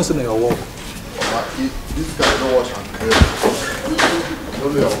wash. No, no, sir, your work. This car, you know wash and clean. You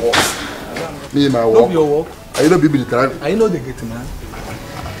know your work. Me and my work. Not your work. I know people drive. I know they get man.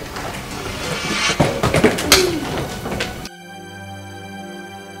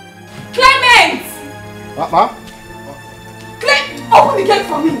 Clement! Papa? Clement! Open the gate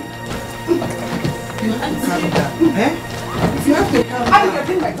for me! You have to calm down. Eh? You have to calm down. I can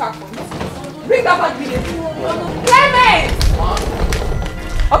bring my bag for me. Bring that bag with you. Clement!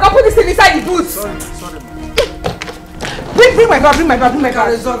 Okay, put this thing inside the boots. Sorry. Bring my bag, bring my bag. We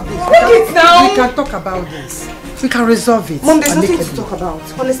can resolve this. Bring it now. We can talk about this. We can resolve it. Mom, there's nothing to talk about,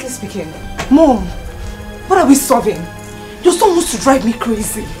 honestly speaking. Mom, what are we solving? Your son wants to drive me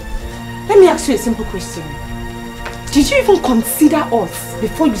crazy. Let me ask you a simple question. Did you even consider us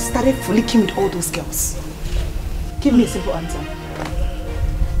before you started frolicking with all those girls? Give me a simple answer.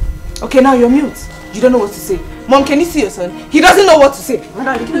 Okay, now you're mute. You don't know what to say. Mom, can you see your son? He doesn't know what to say.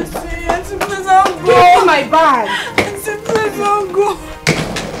 Madam, give me his bag. Give me my bag. Please don't go.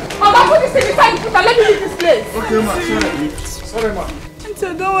 Mama, put this thing inside the foot and let me leave this place. Okay, ma. Sorry, ma.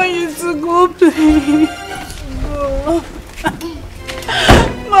 I don't want you to go, please. Go.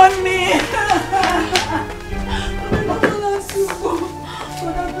 Mommy.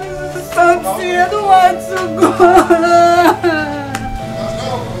 I don't want to go.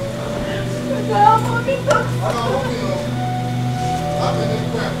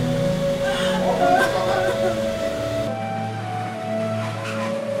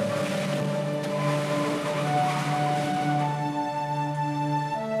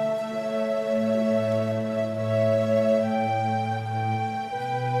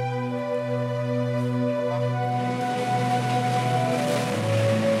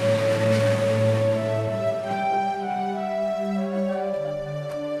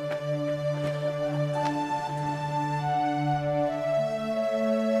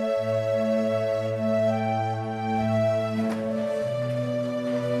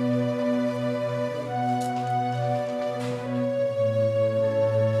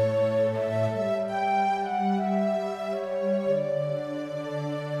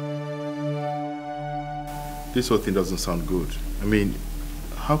 This whole thing doesn't sound good. I mean,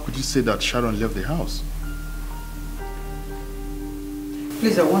 how could you say that Sharon left the house?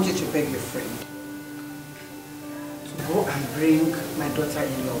 Please, I want you to beg your friend to go and bring my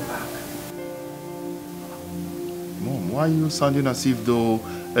daughter-in-law back. Mom, why are you sounding as if though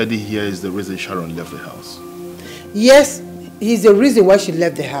Eddie here is the reason Sharon left the house? Yes, he's the reason why she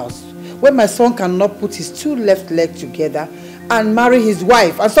left the house. When my son cannot put his two left legs together and marry his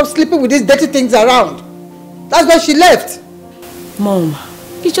wife and stop sleeping with these dirty things around. That's why she left. Mom,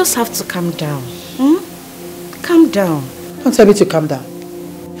 you just have to calm down. Calm down. Don't tell me to calm down.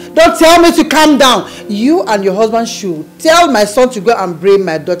 Don't tell me to calm down. You and your husband should tell my son to go and bring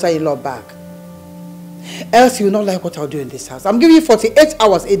my daughter-in-law back. Else you will not like what I'll do in this house. I'm giving you 48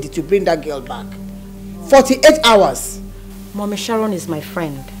 hours, Eddie, to bring that girl back. 48 hours. Mommy, Sharon is my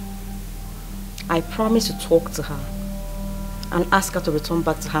friend. I promise to talk to her and ask her to return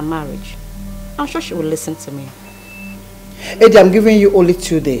back to her marriage. I'm sure she will listen to me. Eddie, I'm giving you only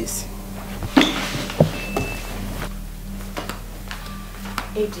 2 days.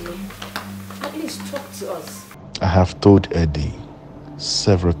 Eddie, at least talk to us. I have told Eddie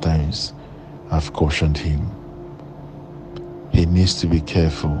several times. I've cautioned him. He needs to be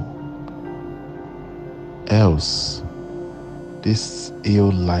careful. Else, this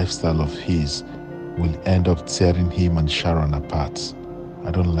ill lifestyle of his will end up tearing him and Sharon apart.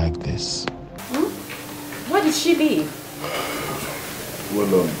 I don't like this. Why did she leave?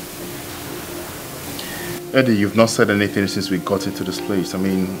 Well, Eddie, you've not said anything since we got into this place. I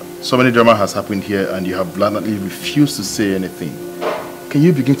mean, so many drama has happened here and you have blatantly refused to say anything. Can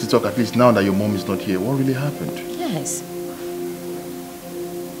you begin to talk at least now that your mom is not here? What really happened? Yes.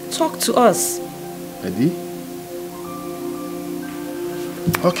 Talk to us. Eddie?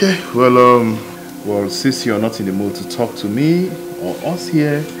 Okay, well, since you're not in the mood to talk to me or us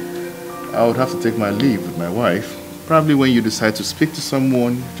here, I would have to take my leave with my wife. Probably when you decide to speak to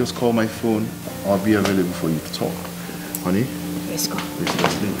someone, just call my phone. I'll be available for you to talk. Honey? Let's go.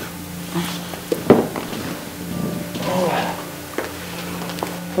 Let's leave.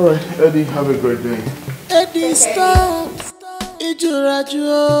 Alright, Eddie, have a great day. Eddie, stop.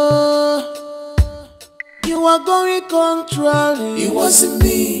 You are going contrary. It wasn't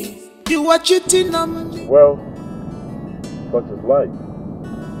me. You were cheating on me. Well, such is life.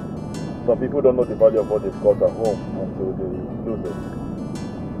 Some people don't know the value of what they've got at home until they lose it.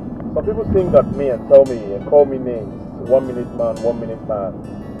 Some people sing at me and tell me and call me names. 1 minute man, 1 minute man.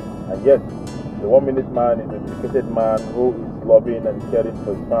 And yet, the 1 minute man is a dedicated man who is loving and caring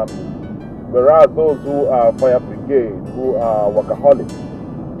for his family. Whereas those who are fire brigade, who are workaholics,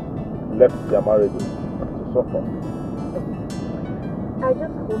 left their marriages to suffer. I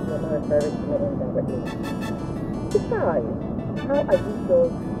just hope you're not referring to me indirectly. Besides, how are you sure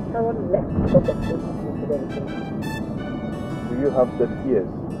Sharon left because of this incident? Do you have that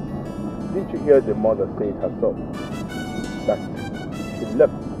ears? Didn't you hear the mother say it herself? That she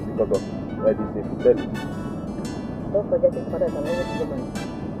left because of Eddie's infidelity. Don't forget his father is an old woman.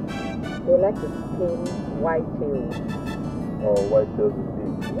 They like to skin white tails. Oh, white tails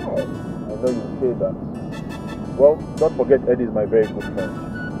indeed. Yes. I know you say that. Well, don't forget Eddie is my very good friend.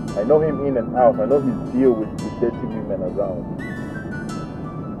 I know him in and out. I know his deal with the dirty women around.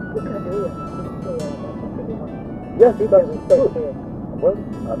 You can do it. Yes, that's true. Well,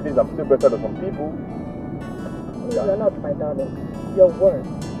 at least I'm still better than some people. You're not, my darling. You're worse.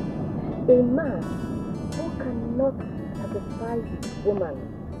 A man who cannot satisfy his woman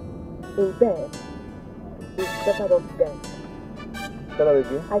in bed is better off dead. Say that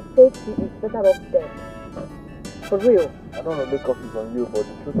again? I said he is better off dead. For real. I don't want to make copies on you, but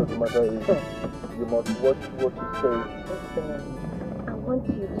the truth of the matter is you must watch what you say. Listen, I want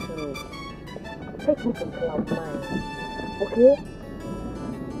you to take me to cloud nine. Okay?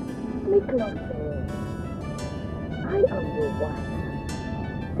 Make love to me. I am your wife.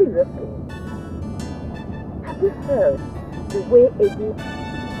 Seriously. Have you heard the way Eddie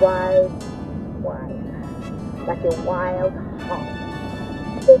rides wild? Like a wild hawk.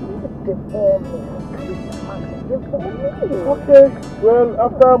 Eddie is deforming. Okay, well,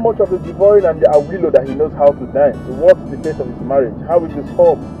 after much of the devouring and the awilo that he knows how to dance, what's the fate of his marriage? How is his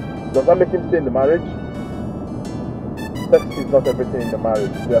home? Does that make him stay in the marriage? Sex is not everything in the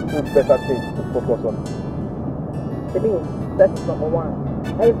marriage. There are still better things to focus on. To me, sex is number one.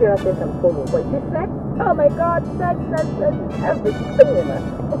 Any parent can follow. But is sex? Oh my God, sex is everything.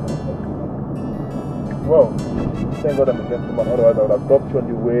 Well, thank God I'm a gentleman. Otherwise, I would have dropped you on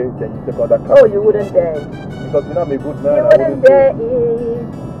the way, then you take out that car. Oh, you wouldn't dare. Because you know I'm a good man. You wouldn't dare eat.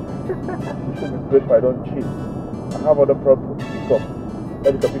 You should be grateful I don't cheat. I have other problems to pick up.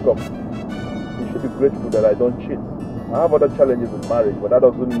 Let it pick up. you should be grateful that I don't cheat. I have other challenges in marriage, but that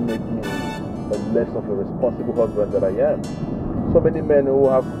doesn't make me a less of a responsible husband that I am. So many men who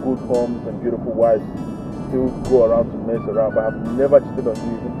have good homes and beautiful wives still go around to mess around, but I've never cheated on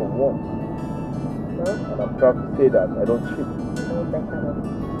you even for once. And I'm proud to say that I don't cheat. No better.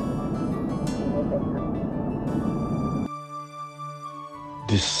 No better.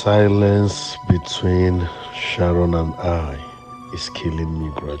 The silence between Sharon and I is killing me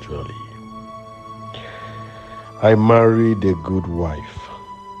gradually. I married a good wife,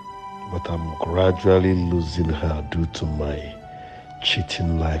 but I'm gradually losing her due to my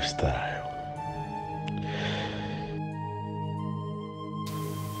cheating lifestyle.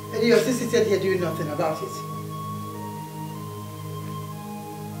 And you're still sitting here doing nothing about it.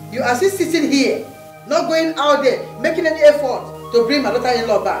 You are still sitting here, not going out there, making any effort to bring my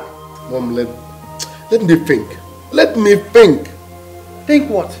daughter-in-law back. Mom, let me think. Let me think. Think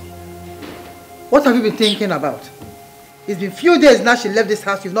what? What have you been thinking about? It's been few days now she left this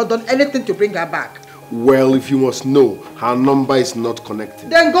house. You've not done anything to bring her back. Well, if you must know, her number is not connected.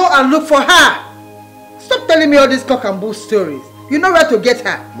 Then go and look for her. Stop telling me all these cock and bull stories. You know where to get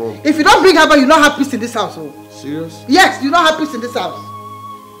her. Mom. If you don't bring her back, you not have peace in this house. Oh. Serious? Yes, you not have peace in this house.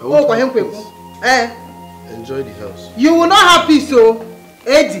 Oh, for him, enjoy the house. You will not have peace, oh,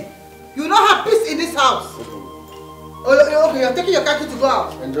 Eddie. You will not have peace in this house. Oh, okay, you're taking your car key to go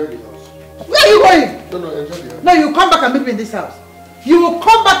out. Enjoy the house. Where are you going? No, enjoy the house. No, you come back and meet me in this house. You will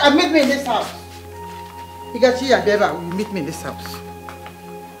come back and meet me in this house. Edochie and Deva, you meet me in this house.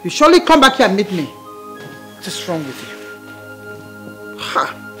 You surely come back here and meet me. What's wrong with you?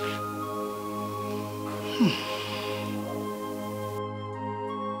 Ha!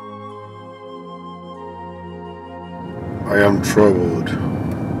 I am troubled.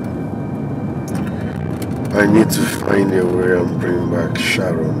 I need to find a way and bring back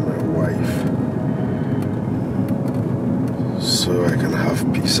Sharon, my wife, so I can have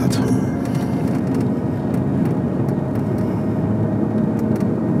peace at home.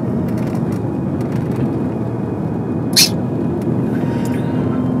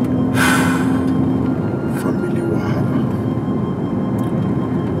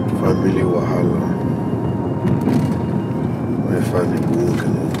 Family Wahala. My family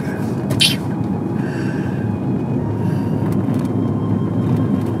working on there.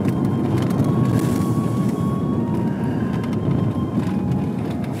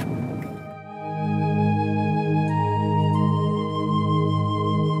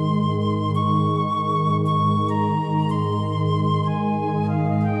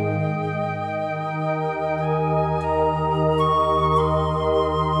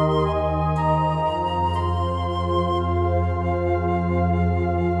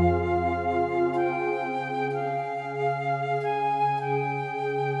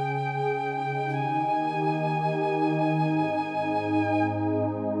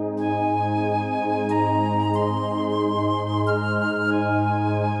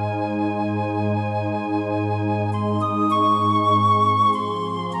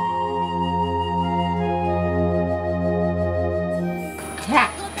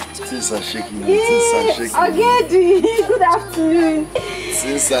 Things are shaking. Agedi, good afternoon.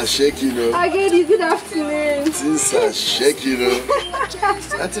 Things are shaking. Agedi, good afternoon. Things are shaking.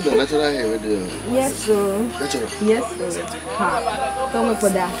 That's the natural hair with you. Yes, sir. Natural. Yes, sir. Don't wait for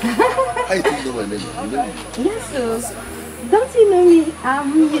that. How you think know my name? You know me? Yes, sir. Don't you know me?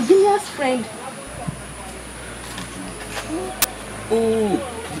 I'm Eugenia's friend. Oh,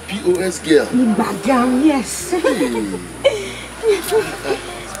 the POS girl. The background, yes.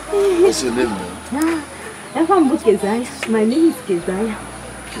 What's your name now? My name is Kezaya.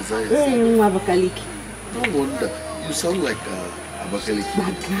 Kezaya? Abakaliki. No wonder. You sound like Abakaliki.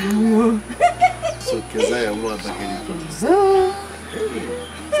 Background. So Kezaya more Abakaliki.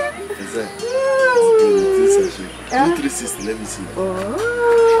 Kezaya. You 360, let me see.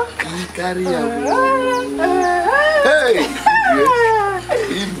 You carry a hey!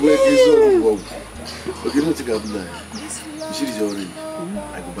 Okay, no take up now. You see this already?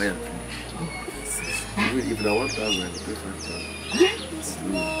 I go buy and finish. If I want 1,000, I go pay 5,000.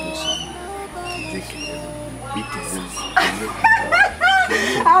 Take it.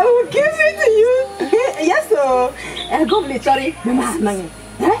 I will give it to you. Yes, sir. Go play, sorry. Anywhere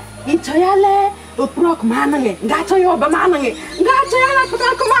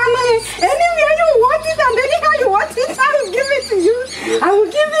you want it and anyhow you want it, I will give it to you. I will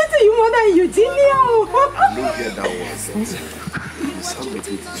give it to you more than Eugenia. I don't get that one. You sound like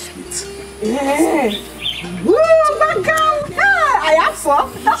it is sweet. Yeah. Woo, back down. I have four.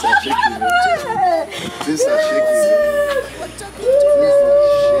 Things are shaking. Things are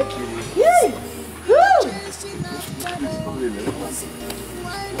shaking.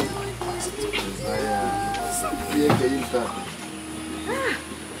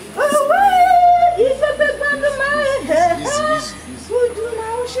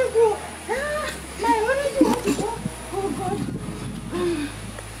 to go. My orange wants to go. Oh God.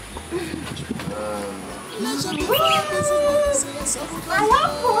 I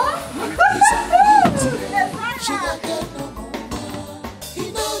want one. Sugar get no more. He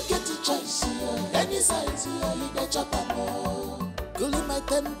don't get to choice here. Any size here, he the chop more. Cooling my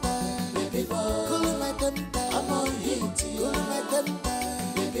temper, baby boy. Cooling my temper, I'm on heat here. Cooling my temper,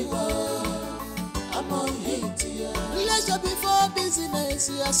 baby boy. I'm on heat here. Leisure before business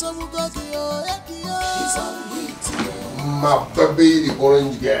here, so we go to your head here. He's on heat here. My baby, the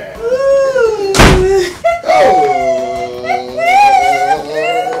orange girl.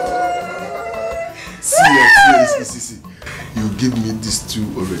 See. You give me these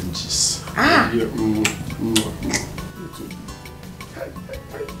 2 oranges. These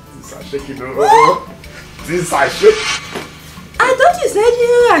are shaking. These are shaking. I thought you said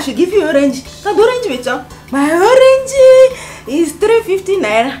I should give you orange. That orange with you. My orange is 350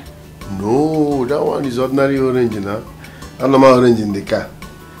 naira. No, that one is ordinary orange now. I'm not orange in the car.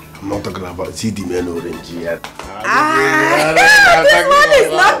 I'm not talking about CD man orange yet. This one is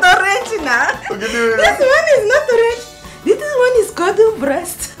not orange now. This one is not orange. This one is called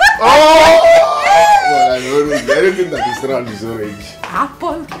breast. Well, I know anything that is round is orange.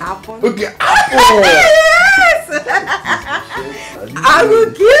 Apple. Okay, apple. Yes. I will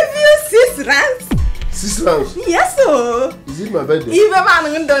give you 6 rands. 6 rounds? Yes, sir. Is it my birthday? Even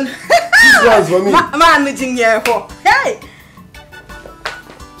man done. 6 rounds for me. Man, hey.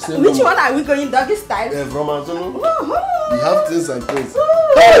 Which one are we going doggy style? From Antono. We have things and things.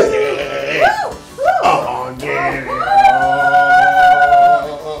 Hey! Oh, yeah.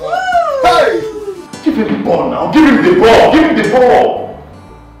 Hey! Give him the ball now. Give him the ball. Give him the ball.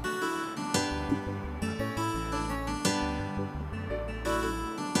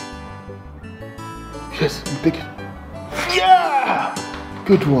 Yes, you take it. Yeah!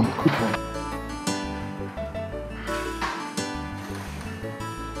 Good one.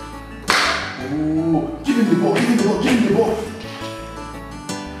 Oh, give him the ball.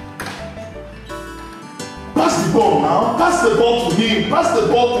 Pass the ball now. Pass the ball to him. Pass the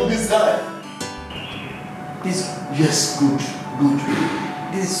ball to this guy. Yes, good.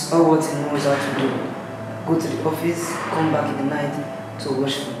 This is all what he knows how to do. Go to the office, come back in the night to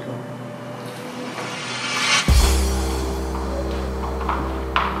watch football.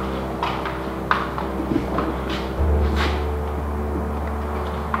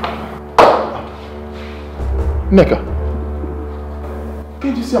 Neka,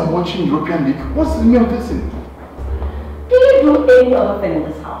 can't you see I'm watching European League? What's the meaning of this thing? Do you do any other thing in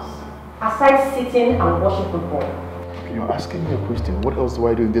this house aside sitting and watching football? You're asking me a question. What else do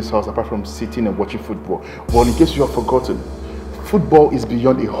I do in this house apart from sitting and watching football? Well, in case you have forgotten, football is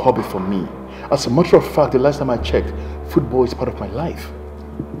beyond a hobby for me. As a matter of fact, the last time I checked, football is part of my life.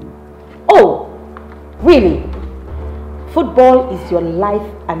 Oh, really? Football is your life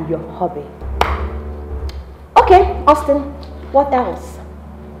and your hobby. Okay, Austin, what else?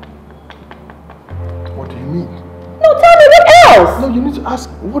 What do you mean? No, tell me what else! No, you need to ask,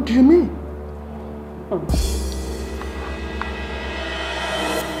 what do you mean?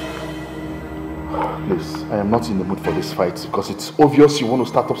 Please, I am not in the mood for this fight because it's obvious you want to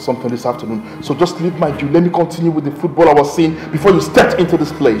start up something this afternoon. So just leave my view. Let me continue with the football I was seeing before you stepped into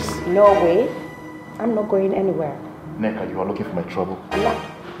this place. No way. I'm not going anywhere. Neka, you are looking for my trouble. I'm not.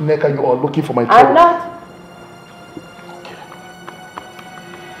 Neka, you are looking for my trouble. I'm not.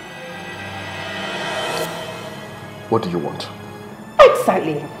 What do you want?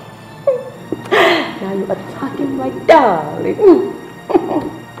 Exactly. Now you are attacking my darling.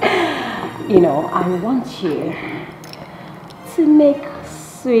 You know, I want you to make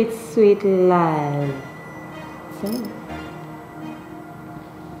sweet, sweet love to me.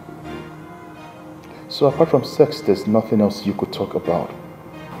 So apart from sex, there's nothing else you could talk about?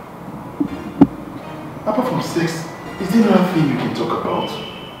 Apart from sex, is there nothing you can talk about?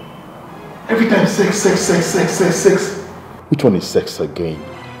 Every time sex. Which one is sex again?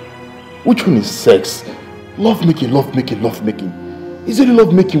 Which one is sex? Love making. Is it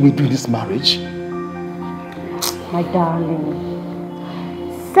love making we do in this marriage? My darling,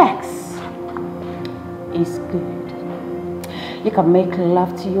 sex is good. You can make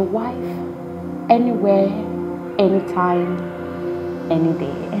love to your wife anywhere, anytime, any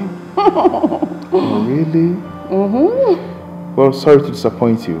day. Oh, really? Mm-hmm. Well, sorry to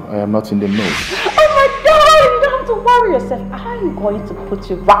disappoint you. I am not in the mood. Oh my darling, you don't have to worry yourself. I'm going to put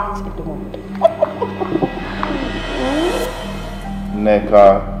you right in the mood.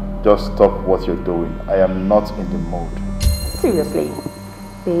 Neka, just stop what you're doing. I am not in the mood. Seriously,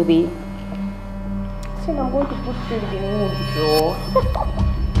 baby. So I'm going to put you in the mood, Joe.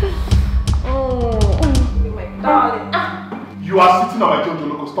 You are sitting on my Jojo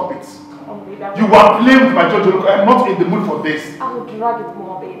Loco. Stop it. You are playing with my Jojo Loco. I'm not in the mood for this. I will drag it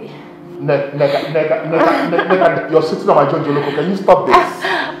more, baby. Nega, you're sitting on my Jojo Loco. Can you stop this?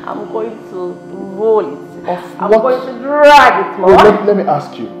 I'm going to roll it. I'm going to drag it more. Let me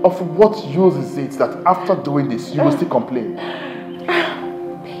ask you. Of what use is it that after doing this, you will still complain?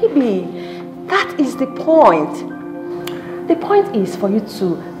 Baby, that is the point. The point is for you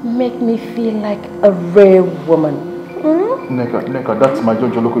to make me feel like a real woman. Nega, that's my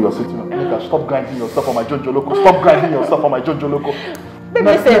Jojo Loco you're sitting on. Nega, stop grinding yourself on my Jojo Loco. Stop grinding yourself on my Jojo Loco. Baby,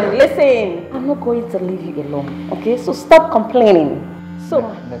 listen. I'm not going to leave you alone, okay? So stop complaining. So,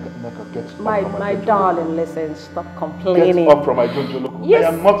 Nega, get up my darling, listen, stop complaining. Get up from my Jojo Loco. Yes. I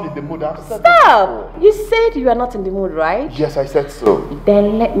am not in the mood. Stop! You said you are not in the mood, right? Yes, I said so.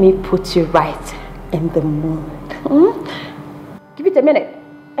 Then let me put you right in the mood. Give it a minute.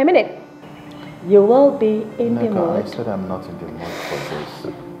 A minute. You will be in the mood. I said I'm not in the mood for this.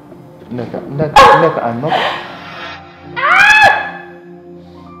 Nega, I'm not.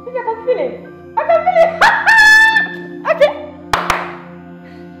 I can feel it. I can feel it. Okay.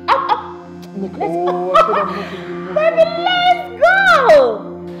 Up. Let's go. Baby, let's go.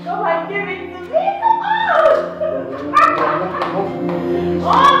 Come on, give it to me. Come on.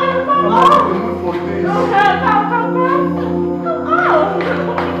 Come on.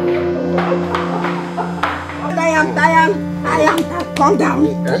 I am tired. Calm down.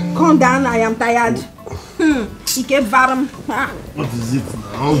 Calm down. I am tired. He kept warm. What is it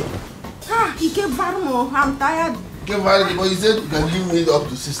now? He kept warm. I'm tired. But you said you can give me up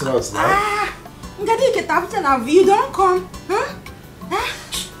to 6 rounds now. You don't come.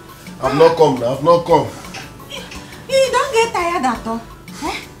 I've not come now. I've not come. You don't get tired at all.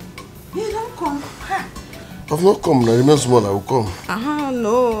 You don't come. I've not come now. Remain small. I will come.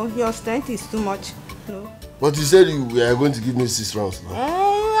 No. Your strength is too much. No. But you said you are going to give me 6 rounds now.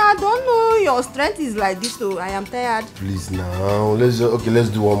 I don't know. Your strength is like this, so I am tired. Please now. Let's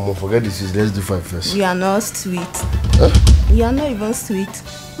do one more. Forget this. Let's do 5 first. You are not sweet. Huh? You are not even sweet.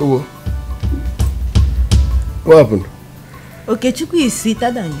 Oh. What happened? Okechukwu is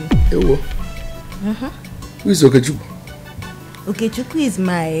sweeter than you. Ewo. Who is Okechukwu? Okechukwu is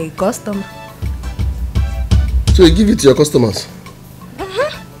my customer. So you give it to your customers?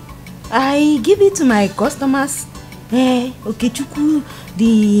 I give it to my customers. Okechukwu,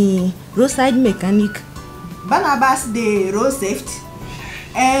 the roadside mechanic. Barnabas, the road safety.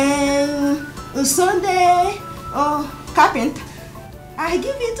 And Sunday, carpenter. I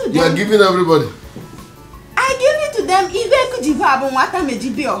give it to them. You are giving everybody? I give it to them.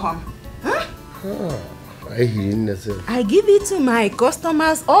 I give it to my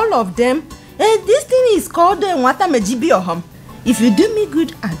customers, all of them. This thing is called Nwatamejibi. If you do me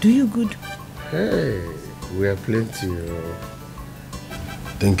good, I do you good. Hey, we are plenty.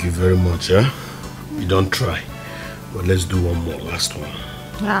 Thank you very much. You don't try. But let's do one more, last one.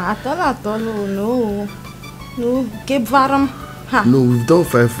 No, keep warm. No, we've done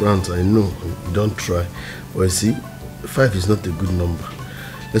 5 rounds, I know. You don't try. But you see, 5 is not a good number.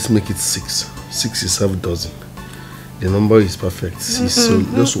 Let's make it 6. 6 is half dozen. The number is perfect. See, so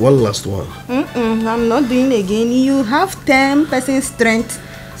just one last one. I'm not doing again. You have 10% strength.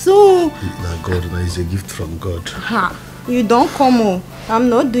 So now God, now is a gift from God. You don't come. I'm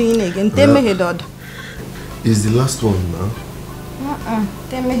not doing again. Tell me head. Is the last one now?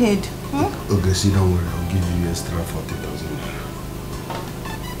 Tell me head. Okay, see, don't worry. I'll give you extra 40,000.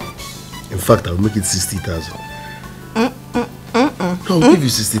 In fact, I'll make it 60,000. I'll give you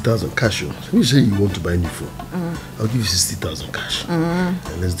 60,000 cash. You say you want to buy new phone. I'll give you 60,000 cash.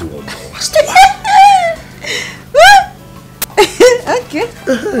 And let's do one more last one. Okay.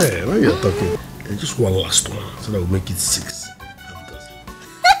 Hey, when you're talking, just one last one, so that will make it 6.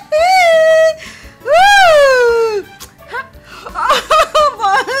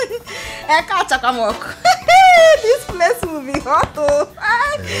 This place will be hot.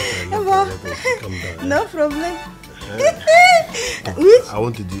 No problem. I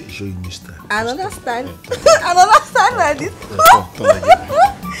want to show you new style. Another style. Another style like this.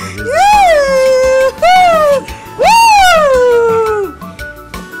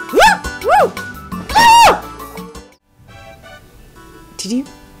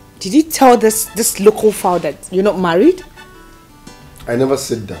 Did you tell this local fowl that you're not married? I never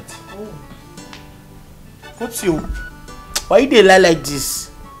said that. What's you? Why you dey lie like this?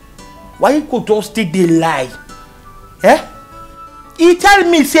 Why you could just stay dey lie? He tell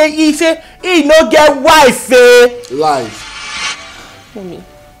me say he no get wife. Lies. Mommy,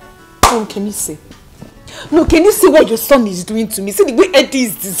 can you see? No, can you see what your son is doing to me? See the way Eddie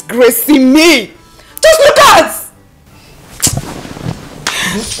is disgracing me. Just look at.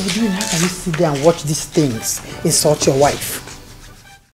 How can you sit there and watch these things insult your wife?